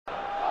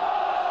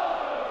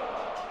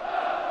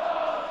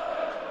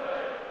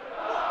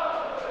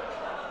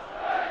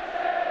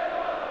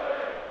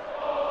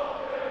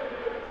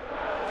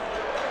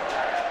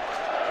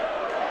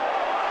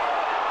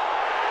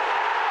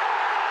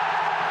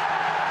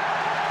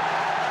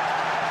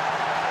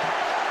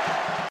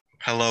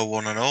Hello,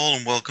 one and all,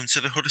 and welcome to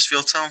the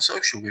Huddersfield Town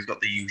Social. We've got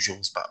the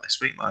usuals back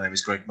this week. My name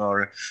is Greg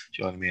Mora.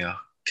 Joining me are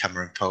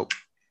Cameron Pope,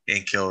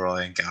 Ian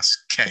Kilroy, and Gas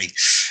K.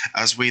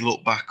 As we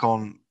look back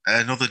on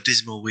another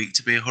dismal week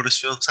to be a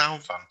Huddersfield Town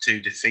fan,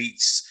 two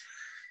defeats,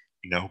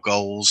 no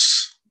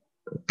goals,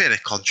 a bit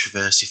of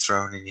controversy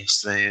thrown in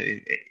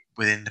yesterday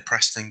within the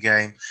Preston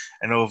game,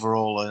 and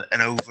overall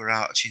an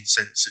overarching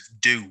sense of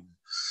doom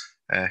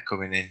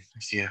coming in.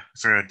 If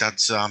you're a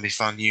Dad's Army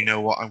fan, you know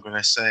what I'm going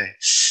to say.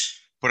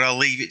 But I'll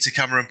leave it to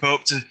Cameron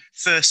Pope to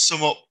first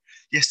sum up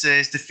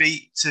yesterday's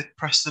defeat to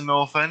Preston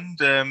North End.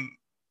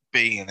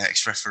 Being an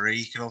ex-referee,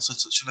 you can also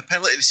touch on the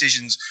penalty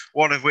decisions,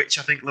 one of which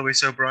I think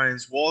Lewis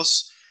O'Brien's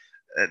was,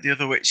 the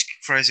other which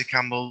Fraser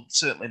Campbell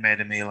certainly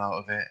made a meal out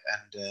of it.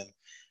 And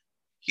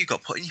you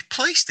got put in your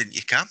place, didn't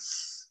you, Cam?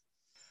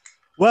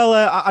 Well,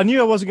 I knew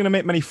I wasn't going to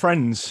make many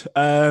friends,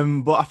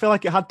 but I feel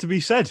like it had to be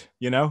said,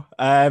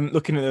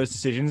 looking at those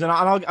decisions, and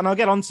I'll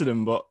get onto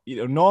them. But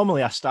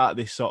normally I start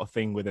this sort of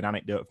thing with an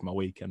anecdote from my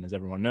weekend, as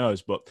everyone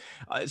knows. But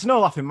it's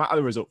no laughing matter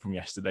the result from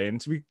yesterday. And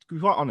to be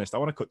quite honest, I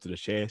want to cut to the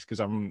chase because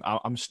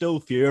I'm still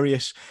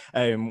furious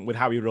with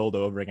how he rolled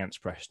over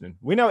against Preston.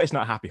 We know it's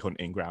not a happy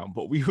hunting ground,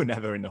 but we were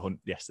never in the hunt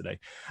yesterday,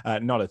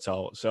 not at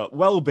all. So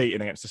well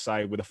beaten against the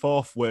side with the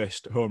fourth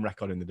worst home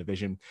record in the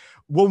division,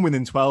 1 win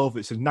in 12.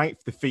 It's a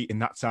ninth defeat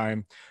in that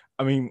time.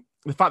 I mean,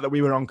 the fact that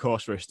we were on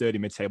course for a sturdy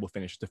mid-table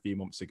finish just a few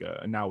months ago,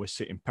 and now we're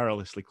sitting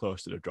perilously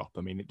close to the drop.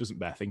 I mean, it doesn't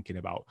bear thinking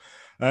about.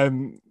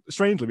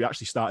 Strangely, we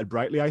actually started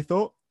brightly, I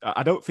thought.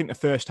 I don't think the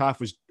first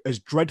half was as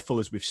dreadful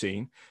as we've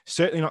seen.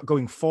 Certainly not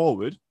going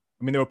forward.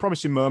 I mean, there were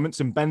promising moments,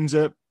 and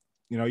Benza,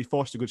 he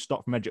forced a good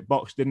stop from edge at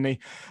box, didn't he?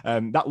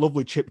 That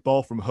lovely chipped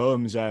ball from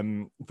Holmes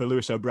for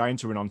Lewis O'Brien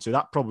to run onto,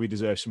 that probably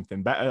deserves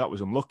something better. That was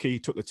unlucky. He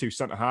took the two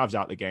centre-halves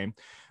out of the game.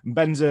 And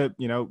Benza,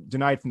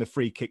 denied from the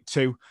free kick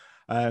too.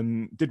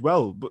 Did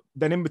well. But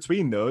then in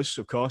between those,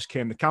 of course,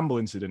 came the Campbell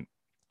incident.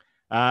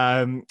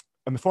 And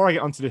before I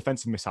get onto the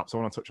defensive mishaps, I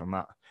want to touch on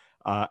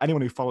that.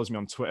 Anyone who follows me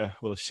on Twitter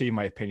will have seen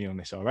my opinion on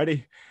this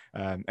already.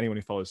 Anyone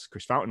who follows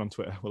Chris Fountain on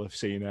Twitter will have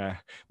seen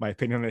my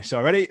opinion on this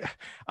already.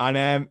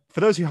 And for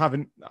those who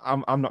haven't,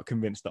 I'm not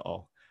convinced at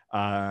all.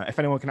 If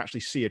anyone can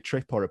actually see a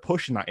trip or a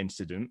push in that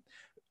incident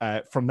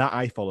from that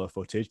iFollow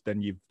footage,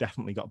 then you've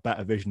definitely got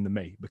better vision than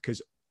me.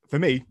 Because for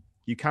me,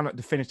 you cannot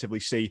definitively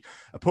see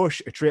a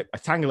push, a trip, a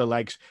tangle of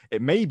legs.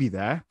 It may be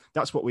there.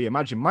 That's what we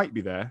imagine might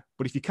be there.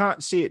 But if you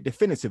can't see it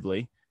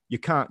definitively, you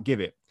can't give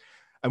it.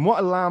 And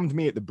what alarmed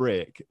me at the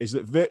break is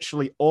that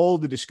virtually all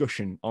the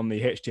discussion on the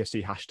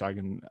HTSC hashtag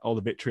and all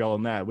the vitriol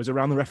on there was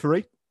around the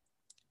referee.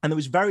 And there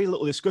was very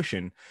little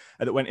discussion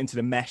that went into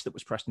the mess that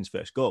was Preston's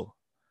first goal.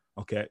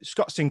 Okay,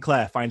 Scott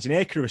Sinclair finds an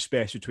acre of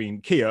space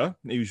between Keogh,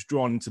 who's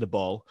drawn into the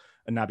ball,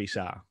 and Naby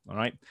Sarr. All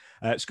right.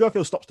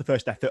 Schofield stops the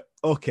first effort.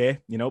 Okay,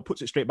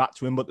 puts it straight back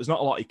to him, but there's not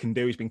a lot he can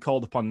do. He's been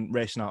called upon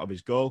racing out of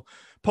his goal.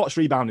 Potts'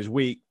 rebound is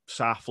weak.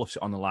 Sarr fluffs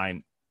it on the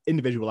line.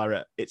 Individual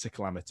error. It's a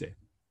calamity.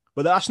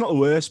 But that's not the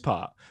worst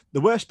part.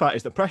 The worst part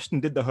is that Preston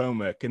did the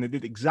homework and they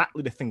did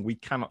exactly the thing we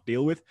cannot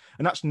deal with,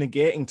 and that's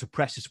negating to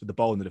press us with the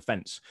ball in the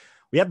defence.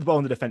 We had the ball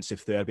in the defensive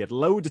third. We had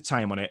loads of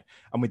time on it,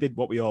 and we did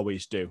what we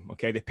always do.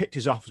 Okay, they picked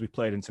us off as we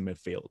played into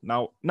midfield.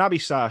 Now, Naby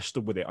Sarr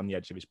stood with it on the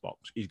edge of his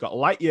box. He's got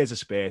light years of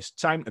space,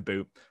 time to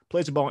boot,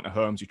 plays the ball into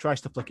Holmes, he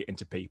tries to flick it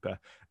into Pieper.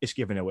 It's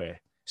given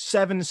away.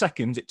 7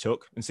 seconds it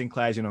took, and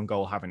Sinclair's in on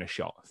goal having a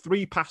shot.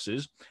 3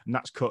 passes, and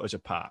that's cut us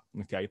apart.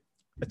 Okay,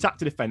 attacked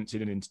the defence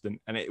in an instant,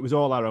 and it was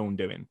all our own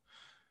doing.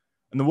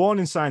 And the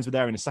warning signs were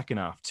there in the second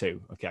half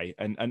too, okay?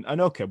 And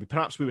okay,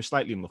 perhaps we were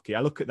slightly unlucky.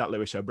 I look at that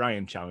Lewis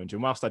O'Brien challenge,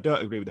 and whilst I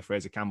don't agree with the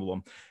Fraser Campbell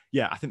one,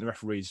 yeah, I think the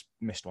referee's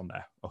missed one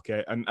there,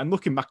 okay? And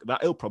looking back at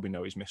that, he'll probably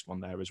know he's missed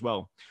one there as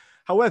well.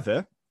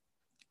 However,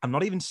 I'm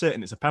not even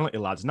certain it's a penalty,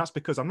 lads, and that's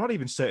because I'm not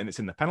even certain it's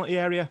in the penalty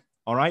area,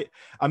 all right?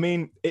 I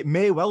mean, it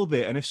may well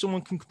be, and if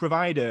someone can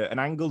provide an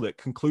angle that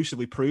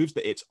conclusively proves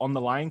that it's on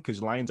the line,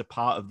 because lines are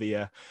part of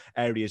the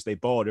areas they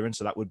border, and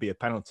so that would be a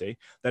penalty,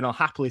 then I'll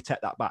happily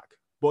take that back.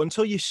 But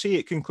until you see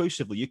it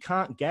conclusively, you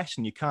can't guess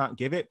and you can't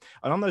give it.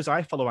 And on those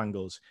iFollow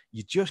angles,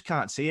 you just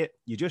can't see it.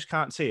 You just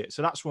can't see it.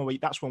 So that's one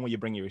where you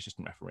bring your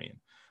assistant referee in.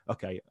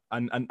 Okay.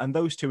 And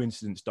those two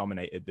incidents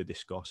dominated the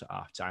discourse at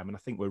halftime. And I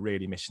think we're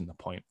really missing the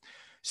point.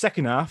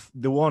 Second half,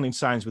 the warning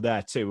signs were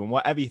there too. And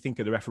whatever you think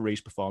of the referee's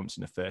performance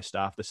in the first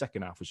half, the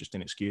second half was just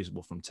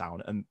inexcusable from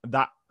Town. And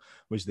that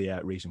was the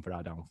reason for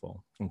our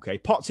downfall. Okay,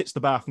 Potts hits the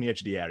bar from the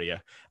edge of the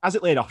area. As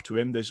it laid off to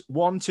him, there's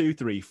 1, 2,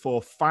 3,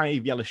 4,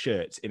 5 yellow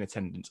shirts in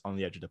attendance on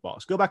the edge of the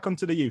box. Go back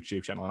onto the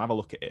YouTube channel and have a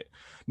look at it.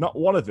 Not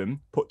one of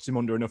them puts him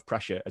under enough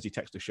pressure as he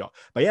takes the shot.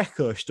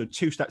 Bayeko stood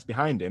 2 steps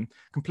behind him,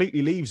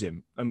 completely leaves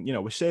him, and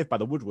we're saved by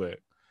the woodwork.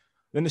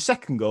 Then the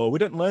second goal, we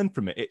don't learn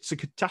from it. It's a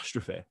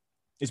catastrophe.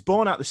 It's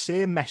born out the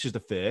same mess as the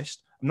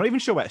first. I'm not even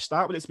sure where to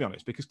start with it, to be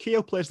honest, because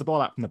Keogh plays the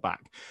ball out from the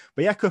back.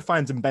 Bayeko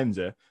finds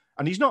Mbenza,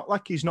 and he's not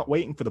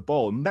waiting for the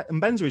ball.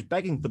 Mbenza is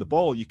begging for the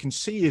ball. You can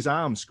see his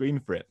arms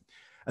screaming for it.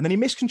 And then he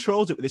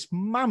miscontrols it with this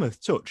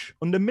mammoth touch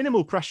under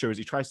minimal pressure as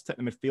he tries to take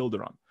the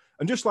midfielder on.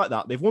 And just like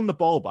that, they've won the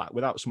ball back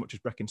without so much as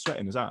breaking sweat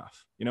in his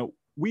half.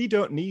 We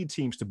don't need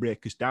teams to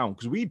break us down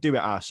because we do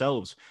it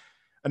ourselves.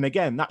 And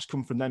again, that's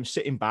come from them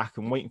sitting back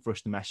and waiting for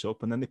us to mess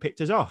up, and then they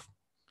picked us off.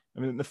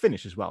 I mean, the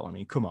finish as well. I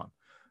mean, come on.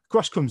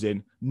 Cross comes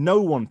in,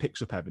 no one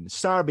picks up Evans.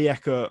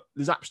 Sarabieko,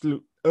 there's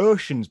absolute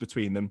oceans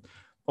between them.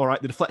 All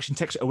right, the deflection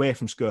takes it away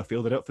from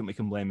Schofield. I don't think we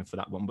can blame him for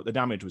that one, but the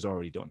damage was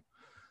already done.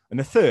 And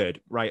the third,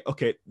 right,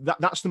 okay,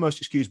 that's the most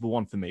excusable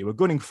one for me. We're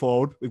gunning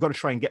forward. We've got to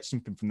try and get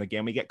something from the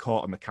game. We get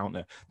caught on the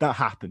counter. That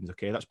happens,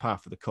 okay? That's par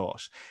for the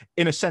course.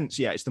 In a sense,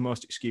 yeah, it's the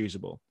most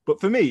excusable. But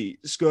for me,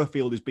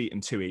 Schofield is beaten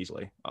too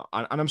easily.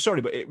 And I'm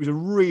sorry, but it was a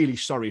really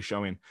sorry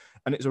showing.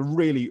 And it's a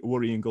really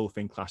worrying goal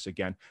in class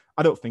again.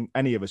 I don't think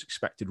any of us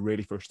expected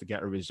really for us to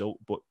get a result.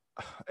 But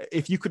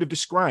if you could have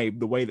described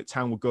the way that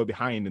Town would go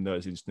behind in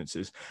those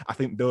instances, I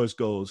think those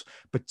goals,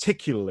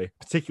 particularly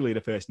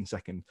the first and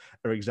second,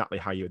 are exactly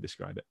how you would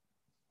describe it.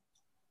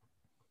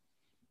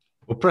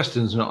 Well,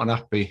 Preston's not an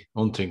happy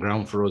hunting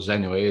ground for us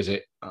anyway, is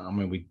it? I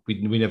mean,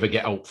 we never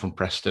get out from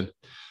Preston.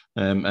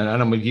 And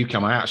I'm with you,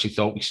 Cam. I actually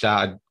thought we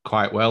started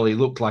quite well. It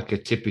looked like a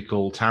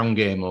typical Town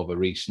game over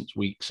recent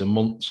weeks and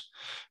months.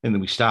 And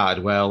then we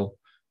started well.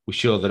 We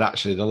showed that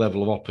actually the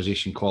level of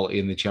opposition quality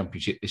in the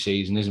Championship this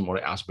season isn't what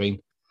it has been.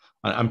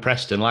 And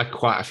Preston, like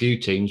quite a few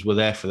teams, were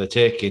there for the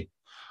taking.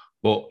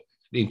 But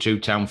in true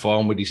Town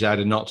form, we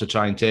decided not to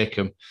try and take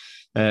them.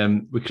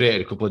 We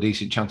created a couple of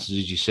decent chances,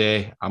 as you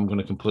say. I'm going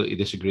to completely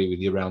disagree with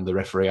you around the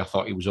referee. I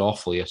thought he was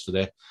awful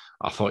yesterday.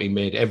 I thought he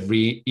made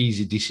every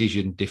easy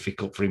decision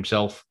difficult for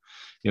himself.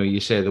 You know,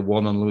 you say the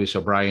one on Lewis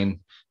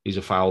O'Brien is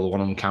a foul, the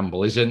one on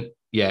Campbell isn't.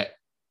 Yet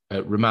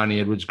Romani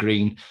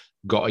Edwards-Green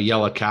got a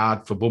yellow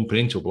card for bumping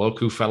into a bloke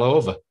who fell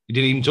over. He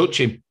didn't even touch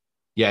him.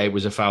 Yeah, it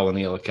was a foul and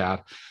a yellow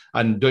card.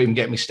 And don't even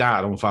get me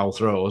started on foul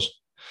throws.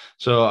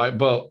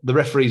 But the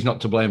referee's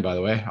not to blame, by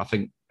the way.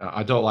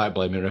 I don't like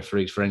blaming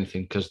referees for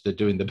anything because they're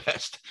doing the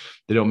best.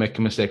 They don't make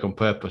a mistake on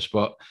purpose.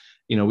 But,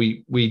 you know,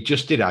 we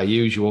just did our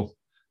usual.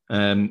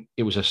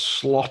 It was a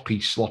sloppy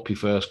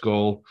first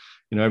goal.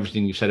 You know,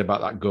 everything you said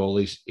about that goal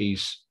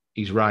is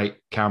right,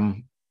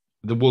 Cam.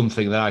 The one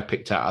thing that I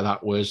picked out of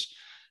that was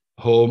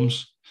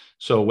Holmes.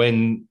 So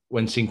when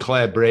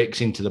Sinclair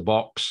breaks into the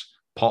box,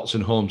 Potts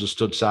and Holmes are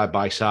stood side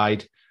by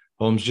side.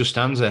 Holmes just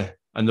stands there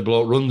and the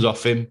bloke runs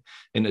off him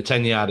into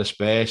 10 yards of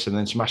space and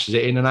then smashes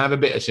it in. And I have a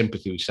bit of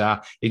sympathy with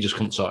Sarr. He just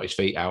couldn't sort his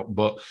feet out.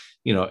 But,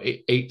 you know,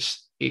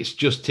 it's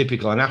just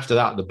typical. And after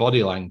that, the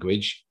body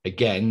language,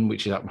 again,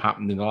 which has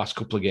happened in the last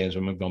couple of games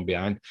when we've gone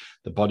behind,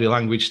 the body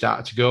language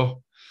started to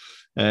go.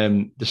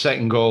 The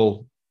second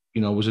goal,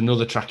 you know, was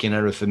another tracking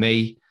error for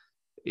me.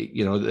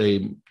 You know,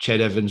 Ched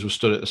Evans was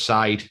stood at the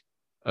side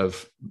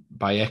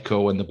by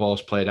Echo when the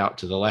ball's played out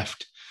to the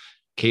left.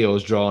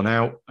 Keogh's drawn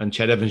out and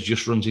Ched Evans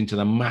just runs into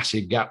the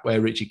massive gap where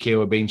Richie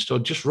Keogh had been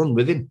stood. Just run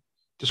with him.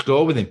 Just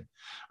go with him.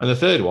 And the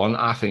third one,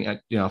 I think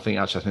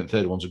the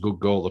third one's a good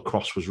goal. The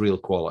cross was real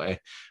quality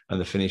and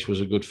the finish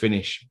was a good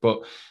finish. But,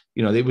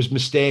 you know, it was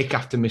mistake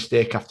after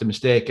mistake after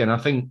mistake. And I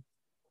think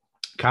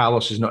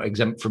Carlos is not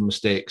exempt from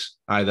mistakes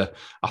either.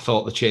 I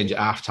thought the change at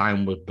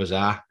half-time was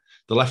bizarre.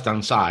 The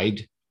left-hand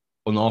side,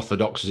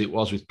 unorthodox as it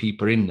was with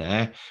Pieper in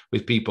there,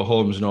 with Pieper,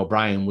 Holmes and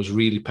O'Brien, was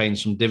really paying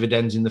some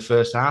dividends in the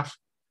first half.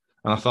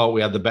 And I thought we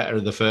had the better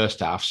of the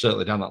first half,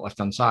 certainly down that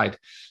left-hand side.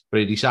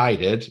 But he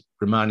decided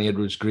Romani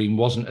Edwards-Green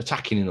wasn't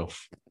attacking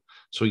enough.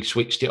 So he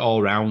switched it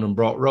all around and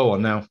brought Rowe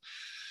on. Now,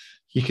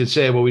 you could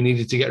say, well, we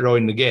needed to get Rowe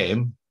in the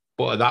game.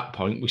 But at that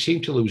point, we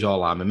seemed to lose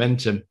all our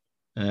momentum.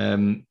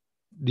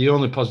 The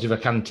only positive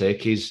I can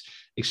take is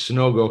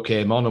Sonogo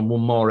came on and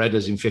won more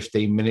headers in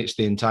 15 minutes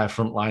the entire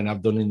front line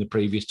I've done in the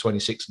previous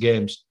 26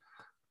 games.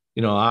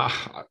 You know,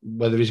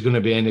 whether he's going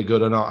to be any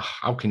good or not,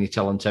 how can you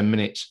tell in 10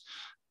 minutes?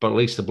 But at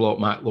least the bloke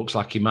looks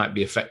like he might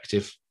be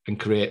effective and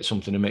create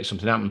something and make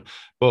something happen.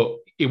 But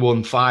he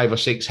won 5 or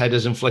 6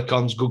 headers and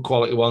flick-ons, good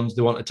quality ones.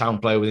 They want a Town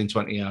player within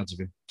 20 yards of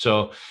him.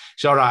 So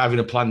it's all right having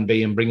a plan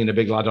B and bringing a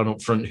big lad on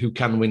up front who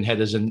can win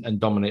headers and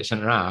dominate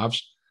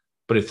centre-halves.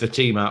 But if the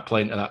team aren't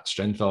playing to that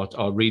strength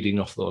or reading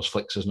off those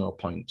flicks, there's no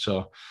point.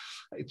 So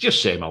it's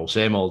just same old,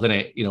 isn't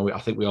it? You know, I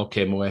think we all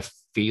came away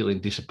feeling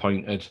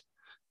disappointed.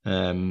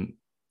 And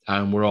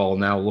we're all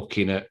now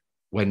looking at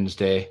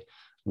Wednesday,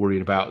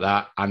 worrying about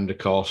that. And, of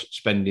course,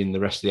 spending the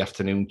rest of the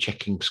afternoon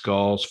checking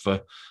scores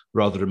for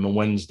Rotherham on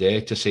Wednesday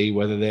to see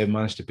whether they've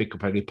managed to pick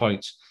up any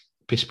points.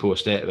 Piss poor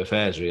state of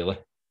affairs, really.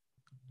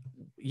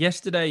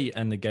 Yesterday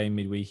and the game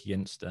midweek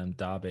against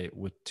Derby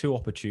were 2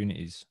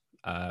 opportunities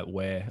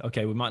where,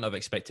 okay, we might not have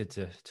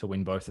expected to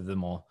win both of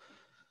them or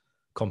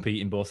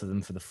compete in both of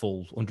them for the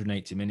full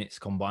 180 minutes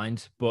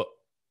combined. But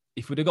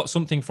if we'd have got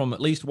something from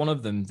at least one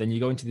of them, then you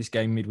go into this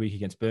game midweek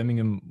against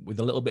Birmingham with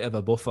a little bit of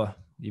a buffer.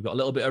 You've got a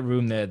little bit of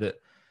room there that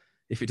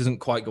if it doesn't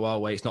quite go our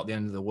way, it's not the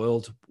end of the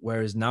world.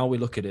 Whereas now we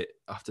look at it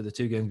after the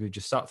 2 games we've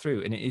just sat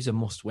through, and it is a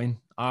must win.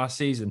 Our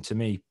season, to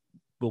me,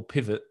 will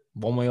pivot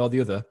one way or the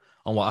other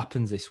on what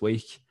happens this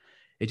week.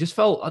 It just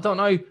felt, I don't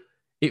know,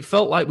 it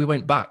felt like we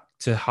went back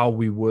to how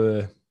we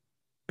were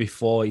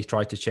before he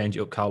tried to change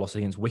it up, Carlos,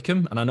 against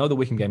Wickham. And I know the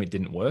Wickham game, it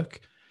didn't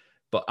work.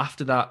 But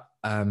after that,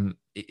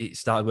 it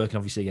started working,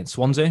 obviously, against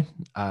Swansea.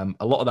 A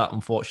lot of that,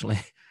 unfortunately,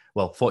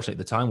 well, fortunately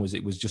at the time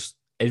it was just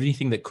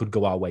everything that could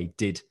go our way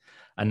did.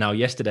 And now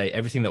yesterday,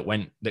 everything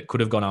that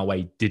could have gone our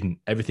way didn't.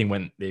 Everything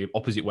went the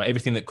opposite way.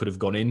 Everything that could have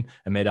gone in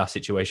and made our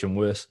situation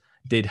worse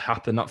did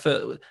happen.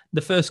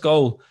 The first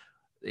goal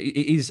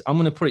is, I'm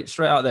going to put it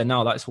straight out there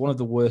now, that's one of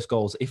the worst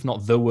goals, if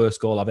not the worst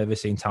goal I've ever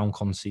seen Town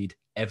concede,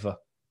 ever.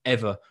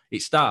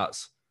 It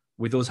starts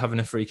with us having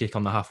a free kick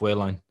on the halfway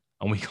line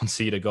and we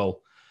concede a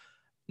goal.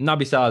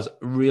 Naby Sarr's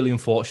really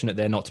unfortunate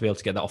there not to be able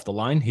to get that off the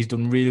line. He's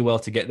done really well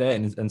to get there,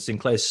 and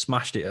Sinclair's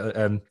smashed it.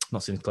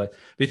 Not Sinclair, but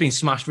he's been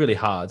smashed really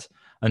hard.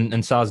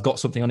 And Sarr's got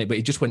something on it, but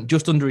it just went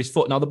just under his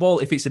foot. Now, the ball,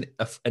 if it's an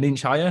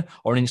inch higher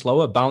or an inch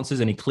lower, bounces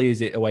and he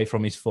clears it away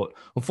from his foot.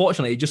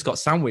 Unfortunately, it just got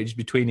sandwiched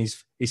between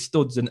his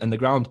studs and the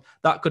ground.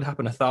 That could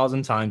happen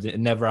 1,000 times. It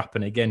never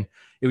happened again.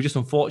 It was just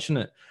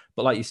unfortunate.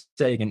 But like you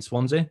say, against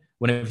Swansea,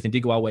 when everything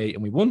did go our way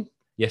and we won,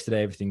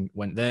 yesterday everything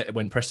went there. It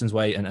went Preston's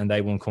way and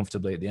they won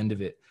comfortably at the end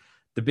of it.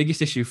 The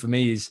biggest issue for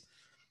me is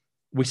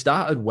we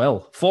started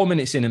well. 4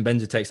 minutes in and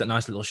Benza takes that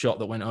nice little shot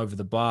that went over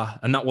the bar.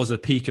 And that was the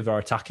peak of our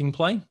attacking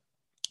play.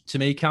 To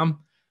me, Cam,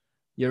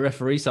 you're a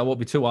referee, so I won't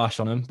be too harsh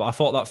on him. But I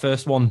thought that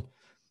first one,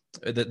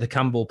 the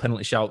Campbell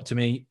penalty shout, to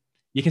me,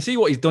 you can see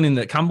what he's done in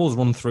that Campbell's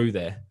run through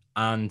there.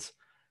 And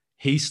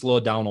he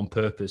slowed down on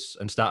purpose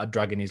and started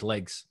dragging his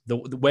legs.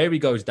 Where he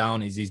goes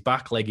down is his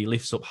back leg. He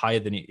lifts up higher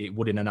than it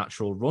would in a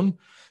natural run.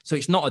 So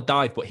it's not a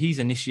dive, but he's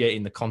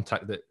initiating the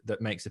contact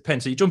that makes a pen.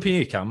 So you jump in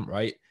here, Cam,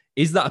 right?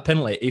 Is that a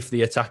penalty if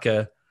the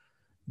attacker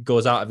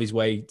goes out of his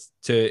way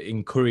to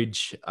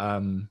encourage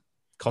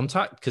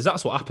contact? Because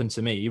that's what happened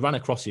to me. He ran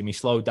across him, he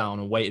slowed down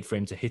and waited for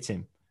him to hit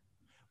him.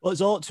 Well,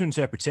 it's all up to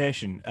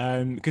interpretation,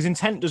 because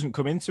intent doesn't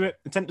come into it.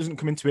 Intent doesn't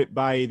come into it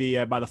by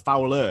the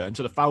fouler, and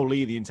so the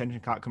foulee, the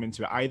intention can't come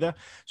into it either.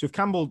 So if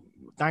Campbell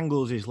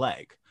dangles his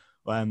leg,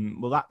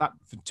 well, that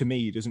to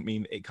me doesn't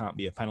mean it can't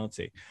be a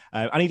penalty,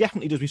 and he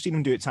definitely does. We've seen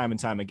him do it time and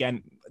time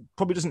again.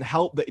 Probably doesn't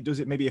help that he does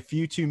it maybe a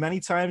few too many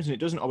times, and it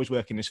doesn't always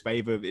work in his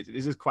favour.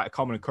 This is quite a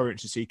common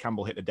occurrence to see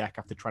Campbell hit the deck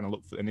after trying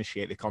to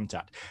initiate the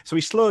contact. So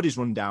he slowed his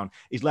run down.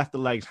 He's left the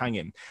legs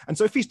hanging, and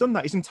so if he's done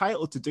that, he's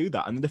entitled to do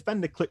that. And the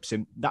defender clips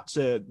him.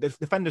 The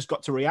defender's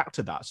got to react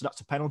to that, so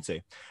that's a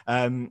penalty.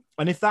 And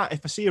if I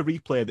see a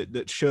replay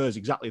that shows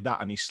exactly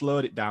that, and he's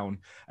slowed it down,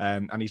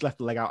 and he's left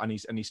the leg out, and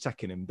he's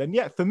taking him, then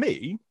yeah, for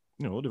me,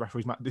 you know, the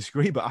referees might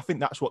disagree, but I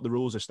think that's what the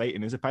rules are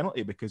stating is a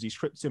penalty because he's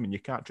tripped him and you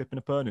can't trip an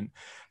opponent.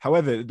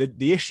 However,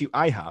 the issue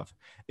I have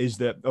is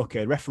that,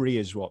 okay, referee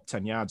is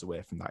 10 yards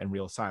away from that in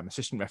real time.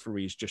 Assistant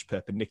referee is just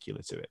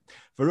perpendicular to it.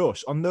 For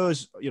us, on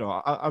those, you know,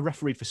 I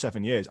refereed for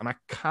 7 years and I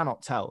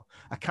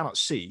cannot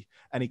see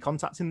any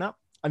contact in that.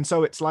 And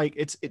so it's like,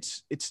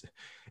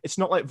 it's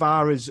not like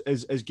VAR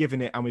has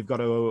given it and we've got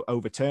to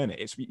overturn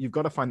it. You've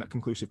got to find that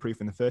conclusive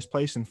proof in the first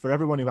place. And for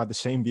everyone who had the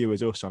same view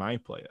as us on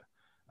iPlayer,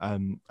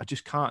 I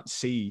just can't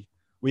see.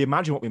 We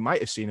imagine what we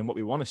might have seen and what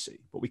we want to see,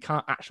 but we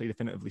can't actually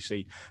definitively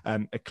see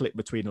a clip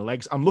between the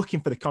legs. I'm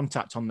looking for the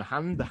contact on the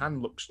hand. The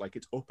hand looks like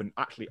it's up and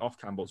actually off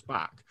Campbell's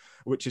back,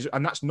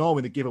 and that's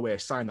normally the giveaway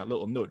sign, that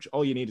little nudge.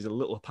 All you need is a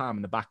little palm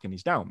in the back and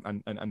he's down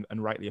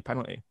and rightly a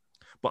penalty.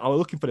 But I was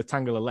looking for the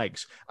tangle of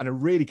legs and I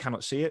really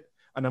cannot see it.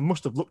 And I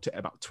must have looked at it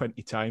about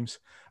 20 times.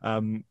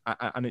 And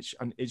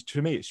it's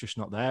to me, it's just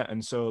not there.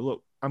 And so,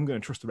 look, I'm going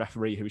to trust the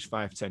referee who's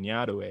 5-10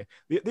 yards away.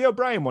 The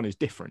O'Brien one is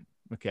different.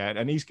 Okay,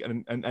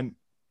 and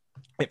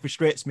it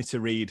frustrates me to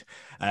read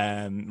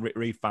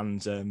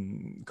fans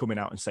coming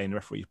out and saying the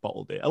referees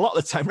bottled it. A lot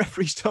of the time,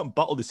 referees don't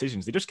bottle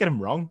decisions; they just get them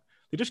wrong.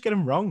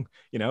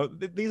 You know,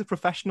 these are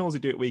professionals who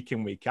do it week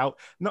in, week out.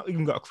 Not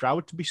even got a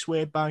crowd to be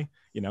swayed by.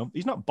 You know,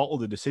 he's not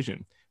bottled a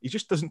decision. He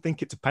just doesn't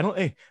think it's a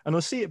penalty, and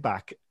he'll see it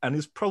back, and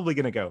he's probably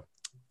going to go,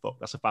 "Fuck,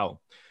 that's a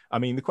foul." I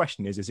mean, the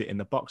question is it in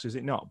the box? Is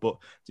it not? But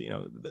you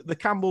know, the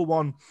Campbell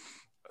one.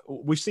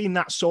 We've seen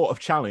that sort of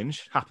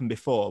challenge happen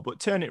before, but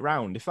turn it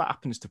round. If that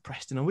happens to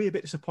Preston, are we a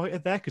bit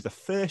disappointed there? Because the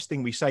first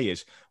thing we say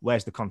is,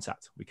 where's the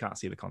contact? We can't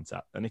see the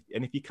contact. And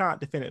if you can't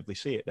definitively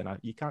see it, then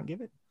you can't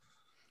give it.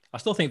 I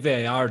still think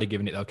VAR would have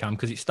given it though, Cam,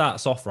 because it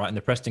starts off right and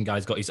the Preston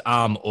guy's got his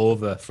arm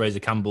over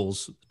Fraser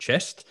Campbell's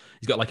chest.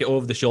 He's got like it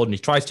over the shoulder and he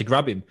tries to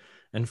grab him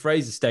and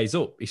Fraser stays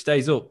up. He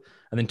stays up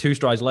and then 2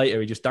 strides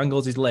later, he just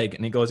dangles his leg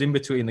and he goes in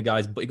between the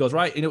guys, but he goes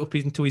right up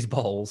into his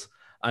balls.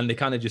 And they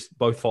kind of just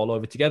both fall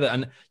over together.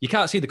 And you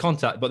can't see the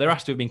contact, but there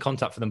has to have been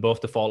contact for them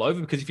both to fall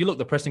over. Because if you look,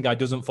 the Preston guy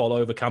doesn't fall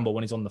over Campbell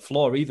when he's on the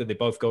floor either. They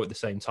both go at the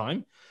same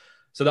time.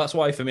 So that's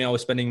why, for me, I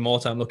was spending more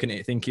time looking at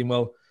it thinking,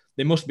 well,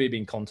 there must be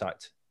been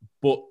contact.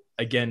 But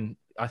again,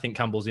 I think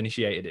Campbell's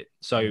initiated it.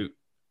 So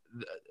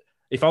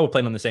if I were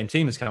playing on the same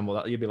team as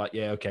Campbell, you'd be like,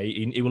 yeah, okay,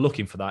 he were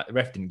looking for that. The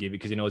ref didn't give it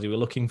because he knows he were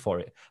looking for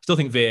it. Still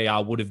think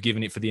VAR would have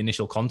given it for the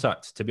initial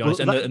contact, to be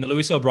honest. Well, and the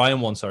Lewis O'Brien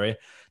one,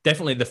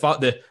 definitely the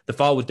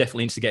foul was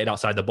definitely instigated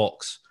outside the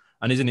box.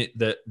 And isn't it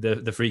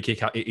the free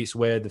kick? It's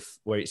where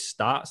it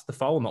starts the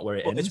foul, not where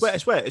it ends.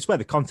 It's where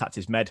the contact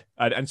is made.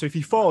 And so if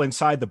you fall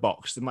inside the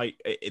box, then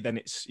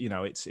it's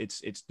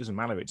it doesn't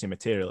matter. It's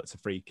immaterial. It's a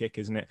free kick,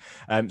 isn't it?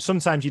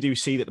 Sometimes you do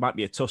see that there might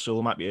be a tussle,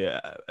 there might be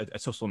a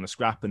tussle on the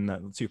scrap, and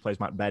the 2 players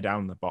might bear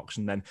down the box,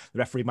 and then the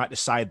referee might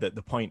decide that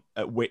the point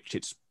at which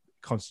it's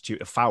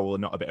constitute a foul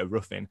and not a bit of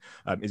roughing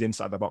is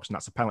inside the box, and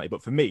that's a penalty.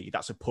 But for me,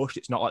 that's a push.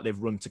 It's not like they've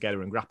run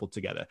together and grappled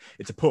together.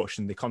 It's a push,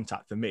 and the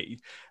contact for me,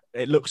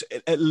 it looks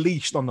at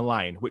least on the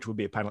line, which would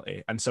be a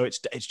penalty. And so it's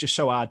just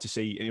so hard to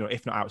see,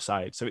 if not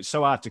outside. So it's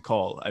so hard to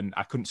call, and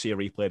I couldn't see a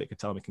replay that could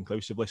tell me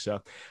conclusively.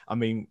 So, I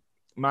mean,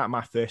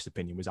 my first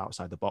opinion was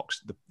outside the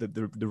box. The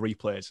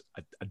replays,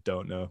 I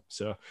don't know.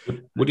 So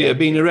would it have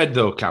been a red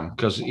though, Cam?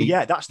 Because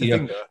that's the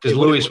thing. Because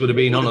Lewis would have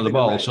been on the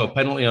ball, so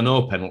penalty or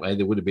no penalty,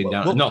 they would have been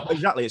down. Well, no,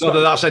 exactly. Not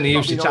that that's any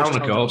use to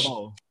Town, of course.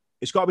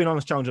 It's got to be an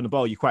honest challenge on the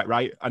ball. You're quite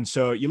right. And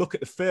so you look at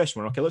the first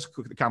one. Okay, let's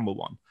look at the Campbell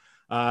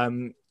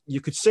one. You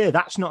could say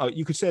that's not.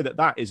 You could say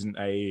that isn't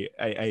a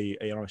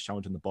honest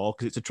challenge on the ball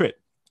because it's a trip.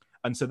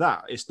 And so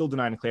that is still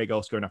denying a clear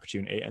goal scoring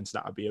opportunity, and so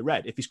that would be a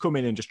red. If he's come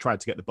in and just tried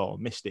to get the ball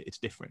and missed it, it's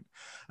different.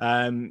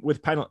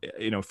 With penalty,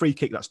 free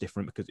kick, that's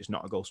different because it's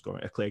not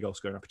a clear goal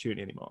scoring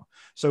opportunity anymore.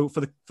 So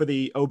for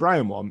the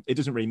O'Brien one, it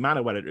doesn't really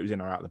matter whether it was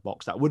in or out of the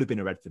box. That would have been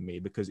a red for me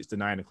because it's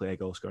denying a clear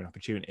goal scoring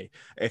opportunity.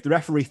 If the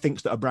referee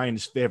thinks that O'Brien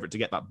is favourite to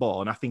get that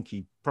ball, and I think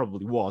he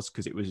probably was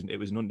because it was an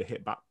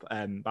underhit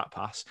back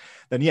pass,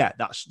 then yeah,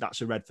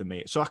 that's a red for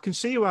me. So I can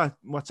see why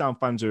Town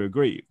fans are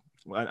agree.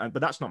 But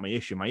that's not my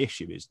issue. My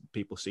issue is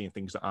people seeing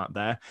things that aren't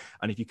there.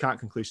 And if you can't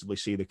conclusively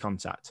see the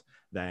contact,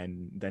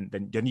 then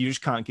you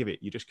just can't give it.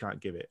 You just can't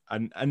give it.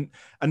 And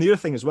the other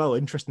thing as well,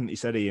 interesting that you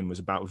said, Ian, was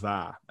about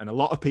VAR. And a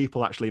lot of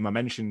people actually in my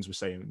mentions were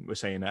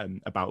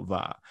saying about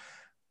VAR.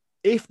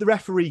 If the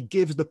referee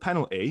gives the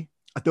penalty,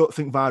 I don't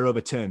think VAR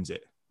overturns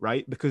it.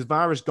 Right? Because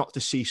VAR has got to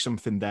see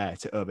something there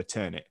to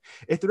overturn it.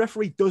 If the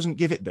referee doesn't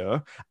give it,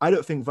 though, I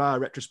don't think VAR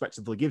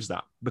retrospectively gives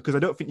that because I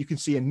don't think you can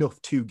see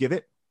enough to give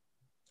it.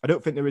 I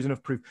don't think there is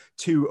enough proof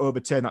to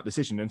overturn that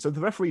decision. And so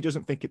the referee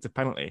doesn't think it's a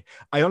penalty.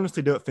 I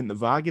honestly don't think the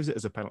VAR gives it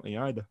as a penalty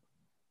either.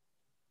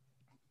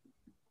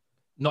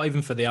 Not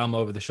even for the arm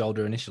over the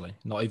shoulder initially.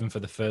 Not even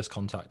for the first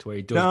contact where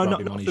he does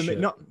grab him on his shirt.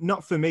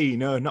 Not for me.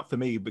 No, not for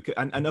me. Because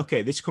and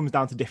okay, this comes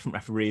down to different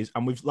referees,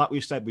 and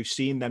we've said, we've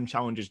seen them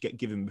challenges get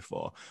given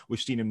before. We've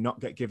seen them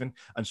not get given,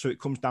 and so it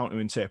comes down to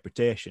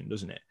interpretation,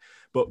 doesn't it?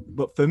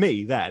 But for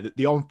me,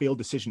 the on-field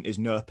decision is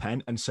no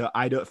pen, and so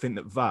I don't think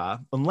that VAR,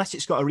 unless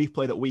it's got a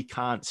replay that we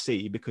can't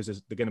see because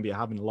they're going to be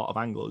having a lot of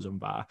angles on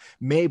VAR,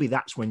 maybe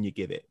that's when you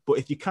give it. But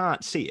if you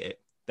can't see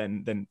it,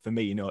 then for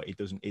me, it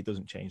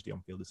doesn't change the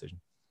on-field decision.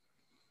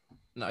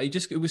 No,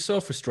 it was so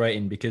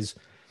frustrating because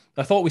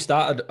I thought we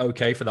started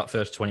okay for that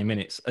first 20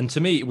 minutes. And to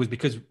me, it was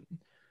because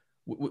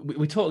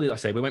we totally, like I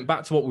say, we went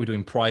back to what we were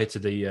doing prior to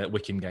the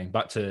Wickham game,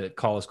 back to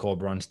Carlos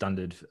Corberán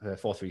standard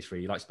 4-3-3.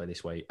 He likes to play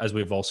this way, as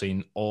we've all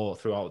seen all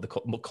throughout the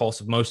course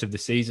of most of the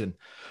season.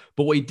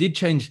 But what he did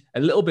change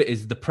a little bit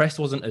is the press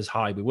wasn't as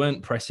high. We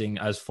weren't pressing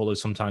as full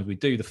as sometimes we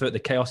do.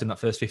 The chaos in that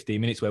first 15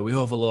 minutes where we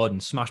overload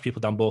and smash people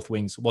down both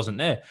wings wasn't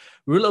there.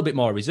 We were a little bit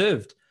more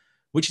reserved,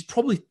 which is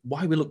probably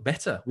why we looked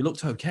better. We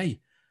looked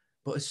okay.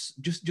 But it's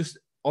just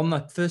on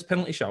that first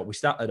penalty shot, we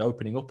started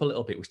opening up a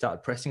little bit. We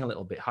started pressing a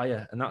little bit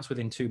higher. And that's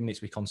within 2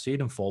 minutes we concede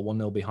and fall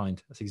 1-0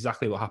 behind. That's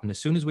exactly what happened. As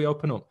soon as we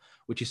open up,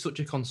 which is such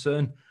a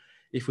concern,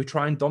 if we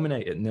try and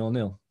dominate at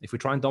 0-0, if we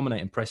try and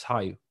dominate and press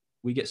high,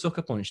 we get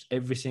sucker punched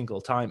every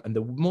single time. And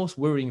the most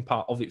worrying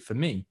part of it for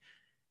me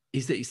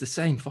is that it's the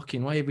same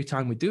fucking way every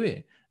time we do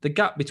it. The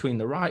gap between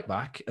the right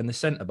back and the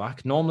centre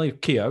back, normally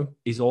Keogh,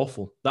 is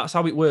awful. That's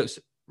how it works.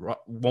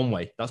 One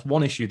way. That's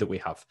one issue that we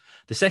have.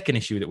 The second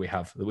issue that we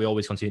have that we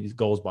always concede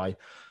goals by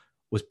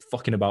was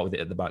fucking about with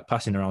it at the back,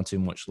 passing around too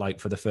much. Like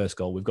for the first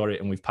goal, we've got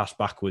it and we've passed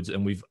backwards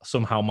and we've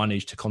somehow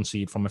managed to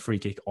concede from a free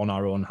kick on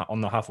our own,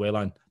 on the halfway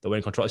line that we're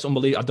in control. It's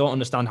unbelievable. I don't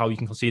understand how you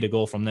can concede a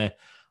goal from there.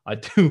 I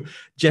do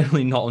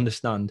generally not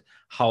understand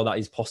how that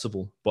is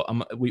possible, but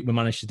we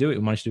managed to do it.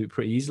 We managed to do it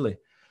pretty easily.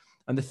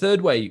 And the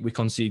third way we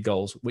concede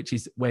goals, which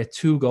is where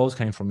 2 goals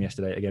came from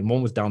yesterday. Again,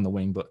 one was down the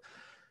wing, but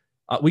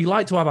we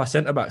like to have our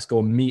centre-backs go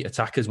and meet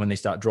attackers when they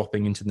start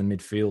dropping into the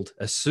midfield.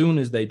 As soon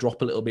as they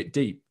drop a little bit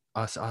deep,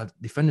 our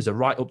defenders are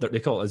right up there. They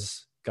call it,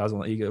 as guys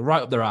on you go,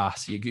 right up their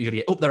ass. You got to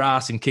get up their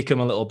ass and kick them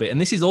a little bit. And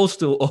this is all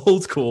still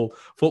old school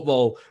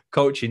football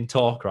coaching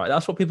talk, right?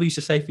 That's what people used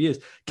to say for years.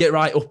 Get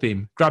right up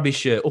him, grab his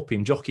shirt, up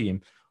him, jockey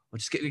him, or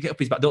just get up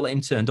his back. Don't let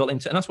him turn.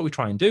 And that's what we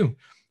try and do.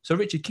 So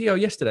Richard Keogh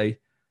yesterday,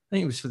 I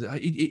think it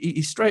was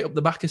he's straight up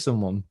the back of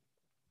someone.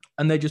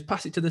 And they just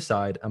pass it to the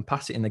side and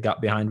pass it in the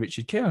gap behind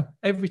Richard Keogh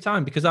every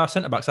time because our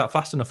centre-backs aren't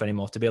fast enough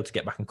anymore to be able to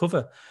get back and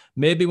cover.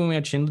 Maybe when we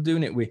had Schindler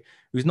doing it, he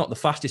was not the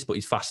fastest, but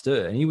he's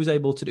faster. And he was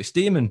able to do it.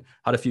 Stearman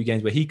had a few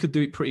games where he could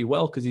do it pretty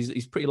well because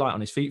he's pretty light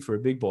on his feet for a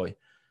big boy.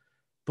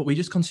 But we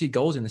just concede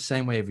goals in the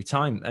same way every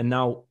time. And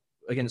now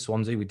against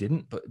Swansea, we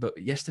didn't. But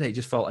yesterday, it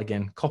just felt,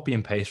 again, copy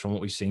and paste from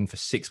what we've seen for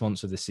 6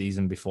 months of the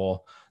season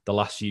before the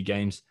last few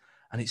games.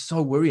 And it's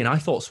so worrying. I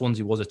thought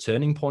Swansea was a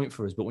turning point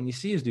for us. But when you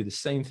see us do the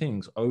same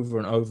things over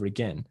and over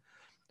again,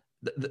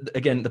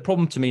 again, the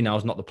problem to me now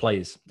is not the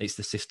players. It's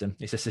the system.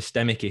 It's a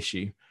systemic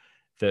issue.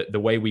 The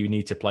way we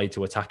need to play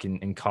to attack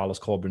in Carlos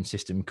Corberán's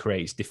system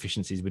creates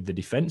deficiencies with the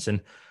defence. And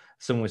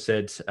someone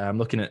said,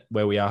 looking at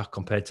where we are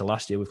compared to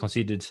last year, we've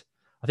conceded,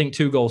 I think,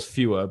 2 goals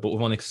fewer, but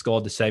we've only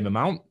scored the same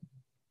amount.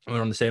 And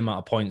we're on the same amount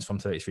of points from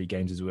 33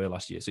 games as we were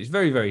last year. So it's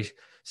very, very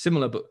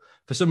similar. But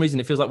for some reason,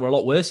 it feels like we're a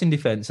lot worse in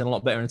defense and a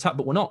lot better in attack,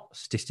 but we're not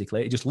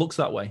statistically. It just looks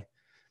that way.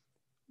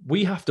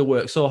 We have to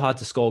work so hard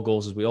to score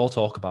goals, as we all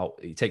talk about.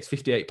 It takes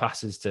 58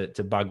 passes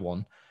to bag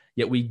one.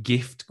 Yet we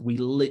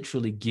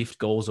literally gift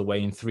goals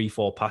away in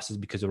 3-4 passes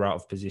because we're out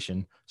of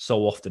position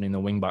so often in the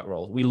wing-back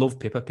role. We love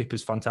Pippa.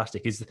 Pippa's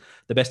fantastic. He's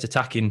the best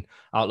attacking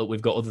outlook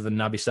we've got other than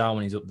Naby Sarr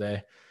when he's up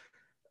there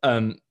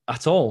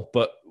at all.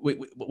 But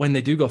when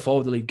they do go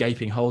forward, they leave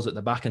gaping holes at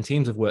the back, and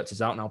teams have worked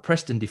us out now.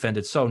 Preston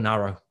defended so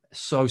narrow.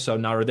 So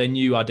narrow. They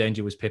knew our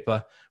danger was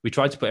Pippa. We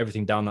tried to put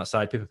everything down that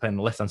side. Pippa playing on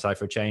the left-hand side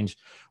for a change.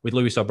 With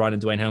Lewis O'Brien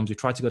and Dwayne Helms, we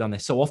tried to go down there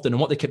so often. And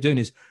what they kept doing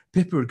is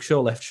Pippa would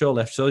show left, so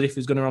if he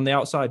was going to run the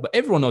outside. But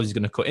everyone knows he's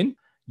going to cut in.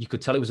 You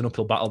could tell it was an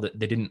uphill battle that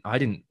I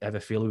didn't ever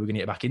feel we were going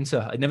to get back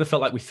into. I never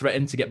felt like we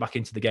threatened to get back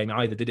into the game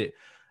either, did it?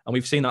 And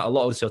we've seen that a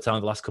lot of Huddersfield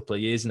Town the last couple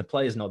of years, and the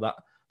players know that.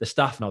 The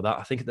staff know that.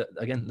 I think that,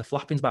 again, the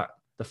flapping's back.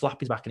 The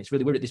flap is back, and it's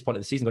really weird at this point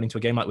of the season going into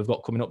a game like we've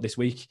got coming up this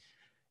week.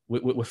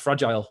 We're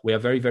fragile. We are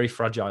very, very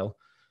fragile.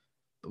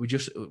 But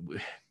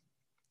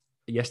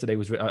yesterday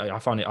was. I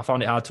found it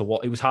hard to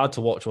watch. It was hard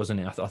to watch, wasn't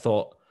it? I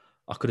thought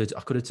I could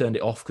have turned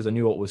it off because I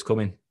knew what was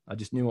coming. I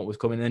just knew what was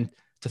coming. And then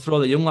to throw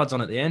the young lads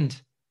on at the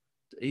end,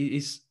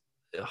 it's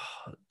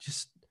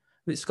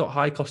Scott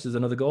Highcost is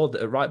another goal.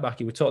 At right back,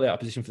 he was totally out of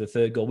position for the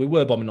third goal. We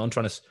were bombing on,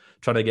 trying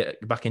to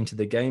get back into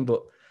the game,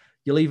 but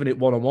you're leaving it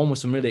 1-on-1 with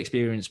some really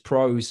experienced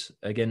pros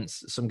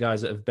against some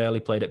guys that have barely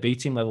played at B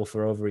team level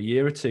for over a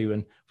year or two,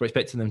 and we're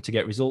expecting them to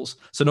get results.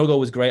 So Nogo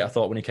was great, I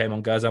thought, when he came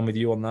on, guys. I'm with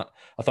you on that.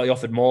 I thought he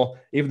offered more,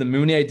 even than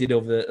Mounier did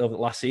over the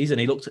last season.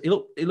 He looked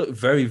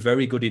very,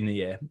 very good in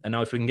the air. And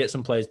now if we can get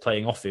some players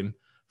playing off him,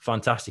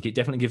 fantastic. It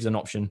definitely gives an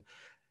option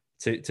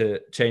to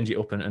change it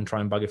up and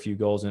try and bag a few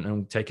goals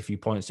and take a few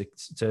points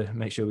to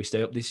make sure we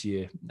stay up this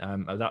year.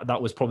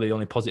 That was probably the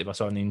only positive I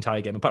saw in the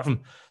entire game. Apart from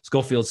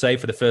Schofield's save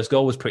for the first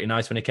goal was pretty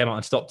nice when he came out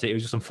and stopped it. It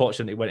was just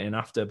unfortunate it went in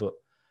after, but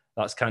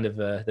that's kind of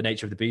the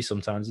nature of the beast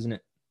sometimes, isn't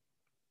it?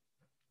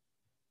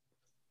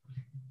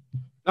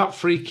 That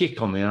free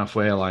kick on the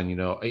halfway line,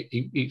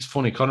 it's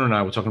funny. Connor and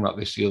I were talking about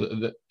this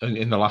in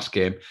the last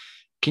game.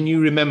 Can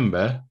you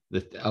remember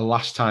the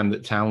last time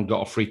that Town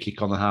got a free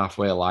kick on the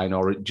halfway line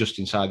or just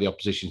inside the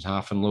opposition's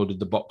half and loaded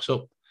the box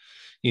up?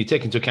 You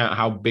take into account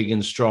how big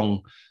and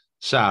strong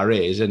Sarr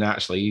is, and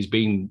actually he's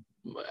been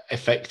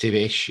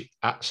effective-ish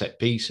at set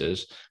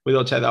pieces. We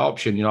don't take that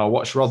option. I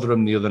watched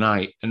Rotherham the other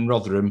night, and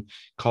Rotherham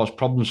caused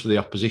problems for the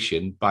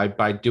opposition by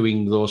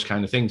doing those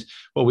kind of things.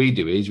 What we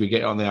do is we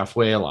get on the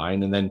halfway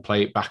line and then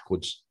play it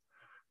backwards.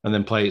 And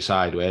then play it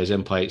sideways,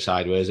 and play it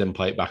sideways, and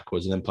play it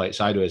backwards, and then play it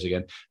sideways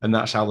again. And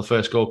that's how the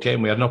first goal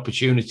came. We had an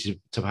opportunity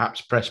to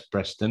perhaps press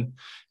Preston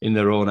in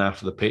their own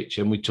half of the pitch,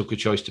 and we took a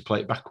choice to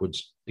play it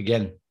backwards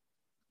again.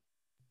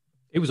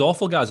 It was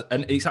awful, guys.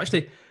 And it's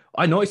actually,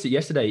 I noticed it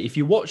yesterday. If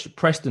you watch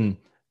Preston,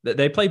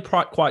 they played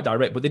quite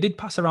direct, but they did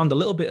pass around a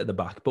little bit at the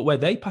back. But where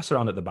they pass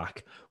around at the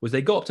back was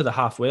they got up to the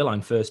halfway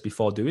line first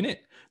before doing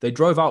it. They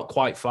drove out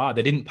quite far.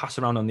 They didn't pass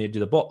around on the edge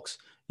of the box.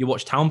 You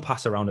watch Town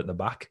pass around at the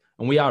back,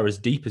 and we are as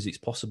deep as it's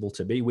possible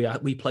to be.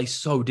 We play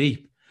so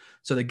deep.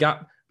 So the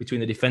gap between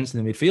the defence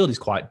and the midfield is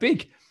quite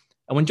big.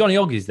 And when Johnny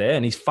Ogg is there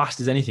and he's fast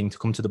as anything to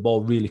come to the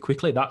ball really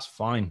quickly, that's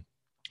fine.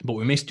 But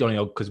we miss Johnny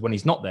Ogg because when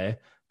he's not there,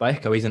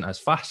 Baeko isn't as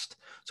fast.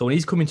 So when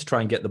he's coming to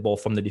try and get the ball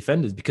from the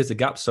defenders, because the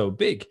gap's so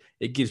big,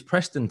 it gives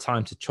Preston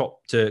time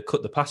to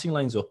cut the passing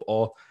lanes up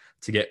or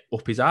to get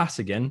up his ass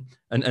again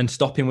and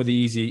stop him with the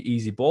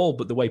easy ball.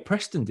 But the way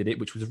Preston did it,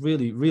 which was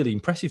really, really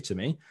impressive to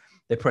me,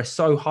 they pressed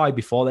so high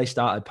before they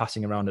started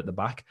passing around at the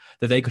back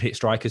that they could hit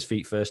strikers'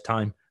 feet first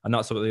time. And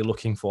that's what they're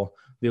looking for.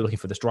 They're looking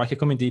for the striker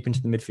coming deep into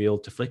the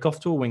midfield to flick off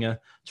to a winger,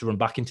 to run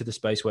back into the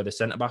space where the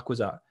centre-back was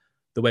at.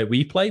 The way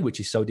we play, which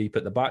is so deep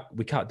at the back,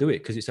 we can't do it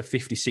because it's a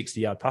 50,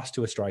 60-yard pass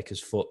to a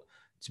striker's foot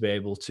to be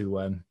able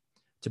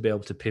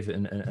to pivot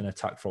and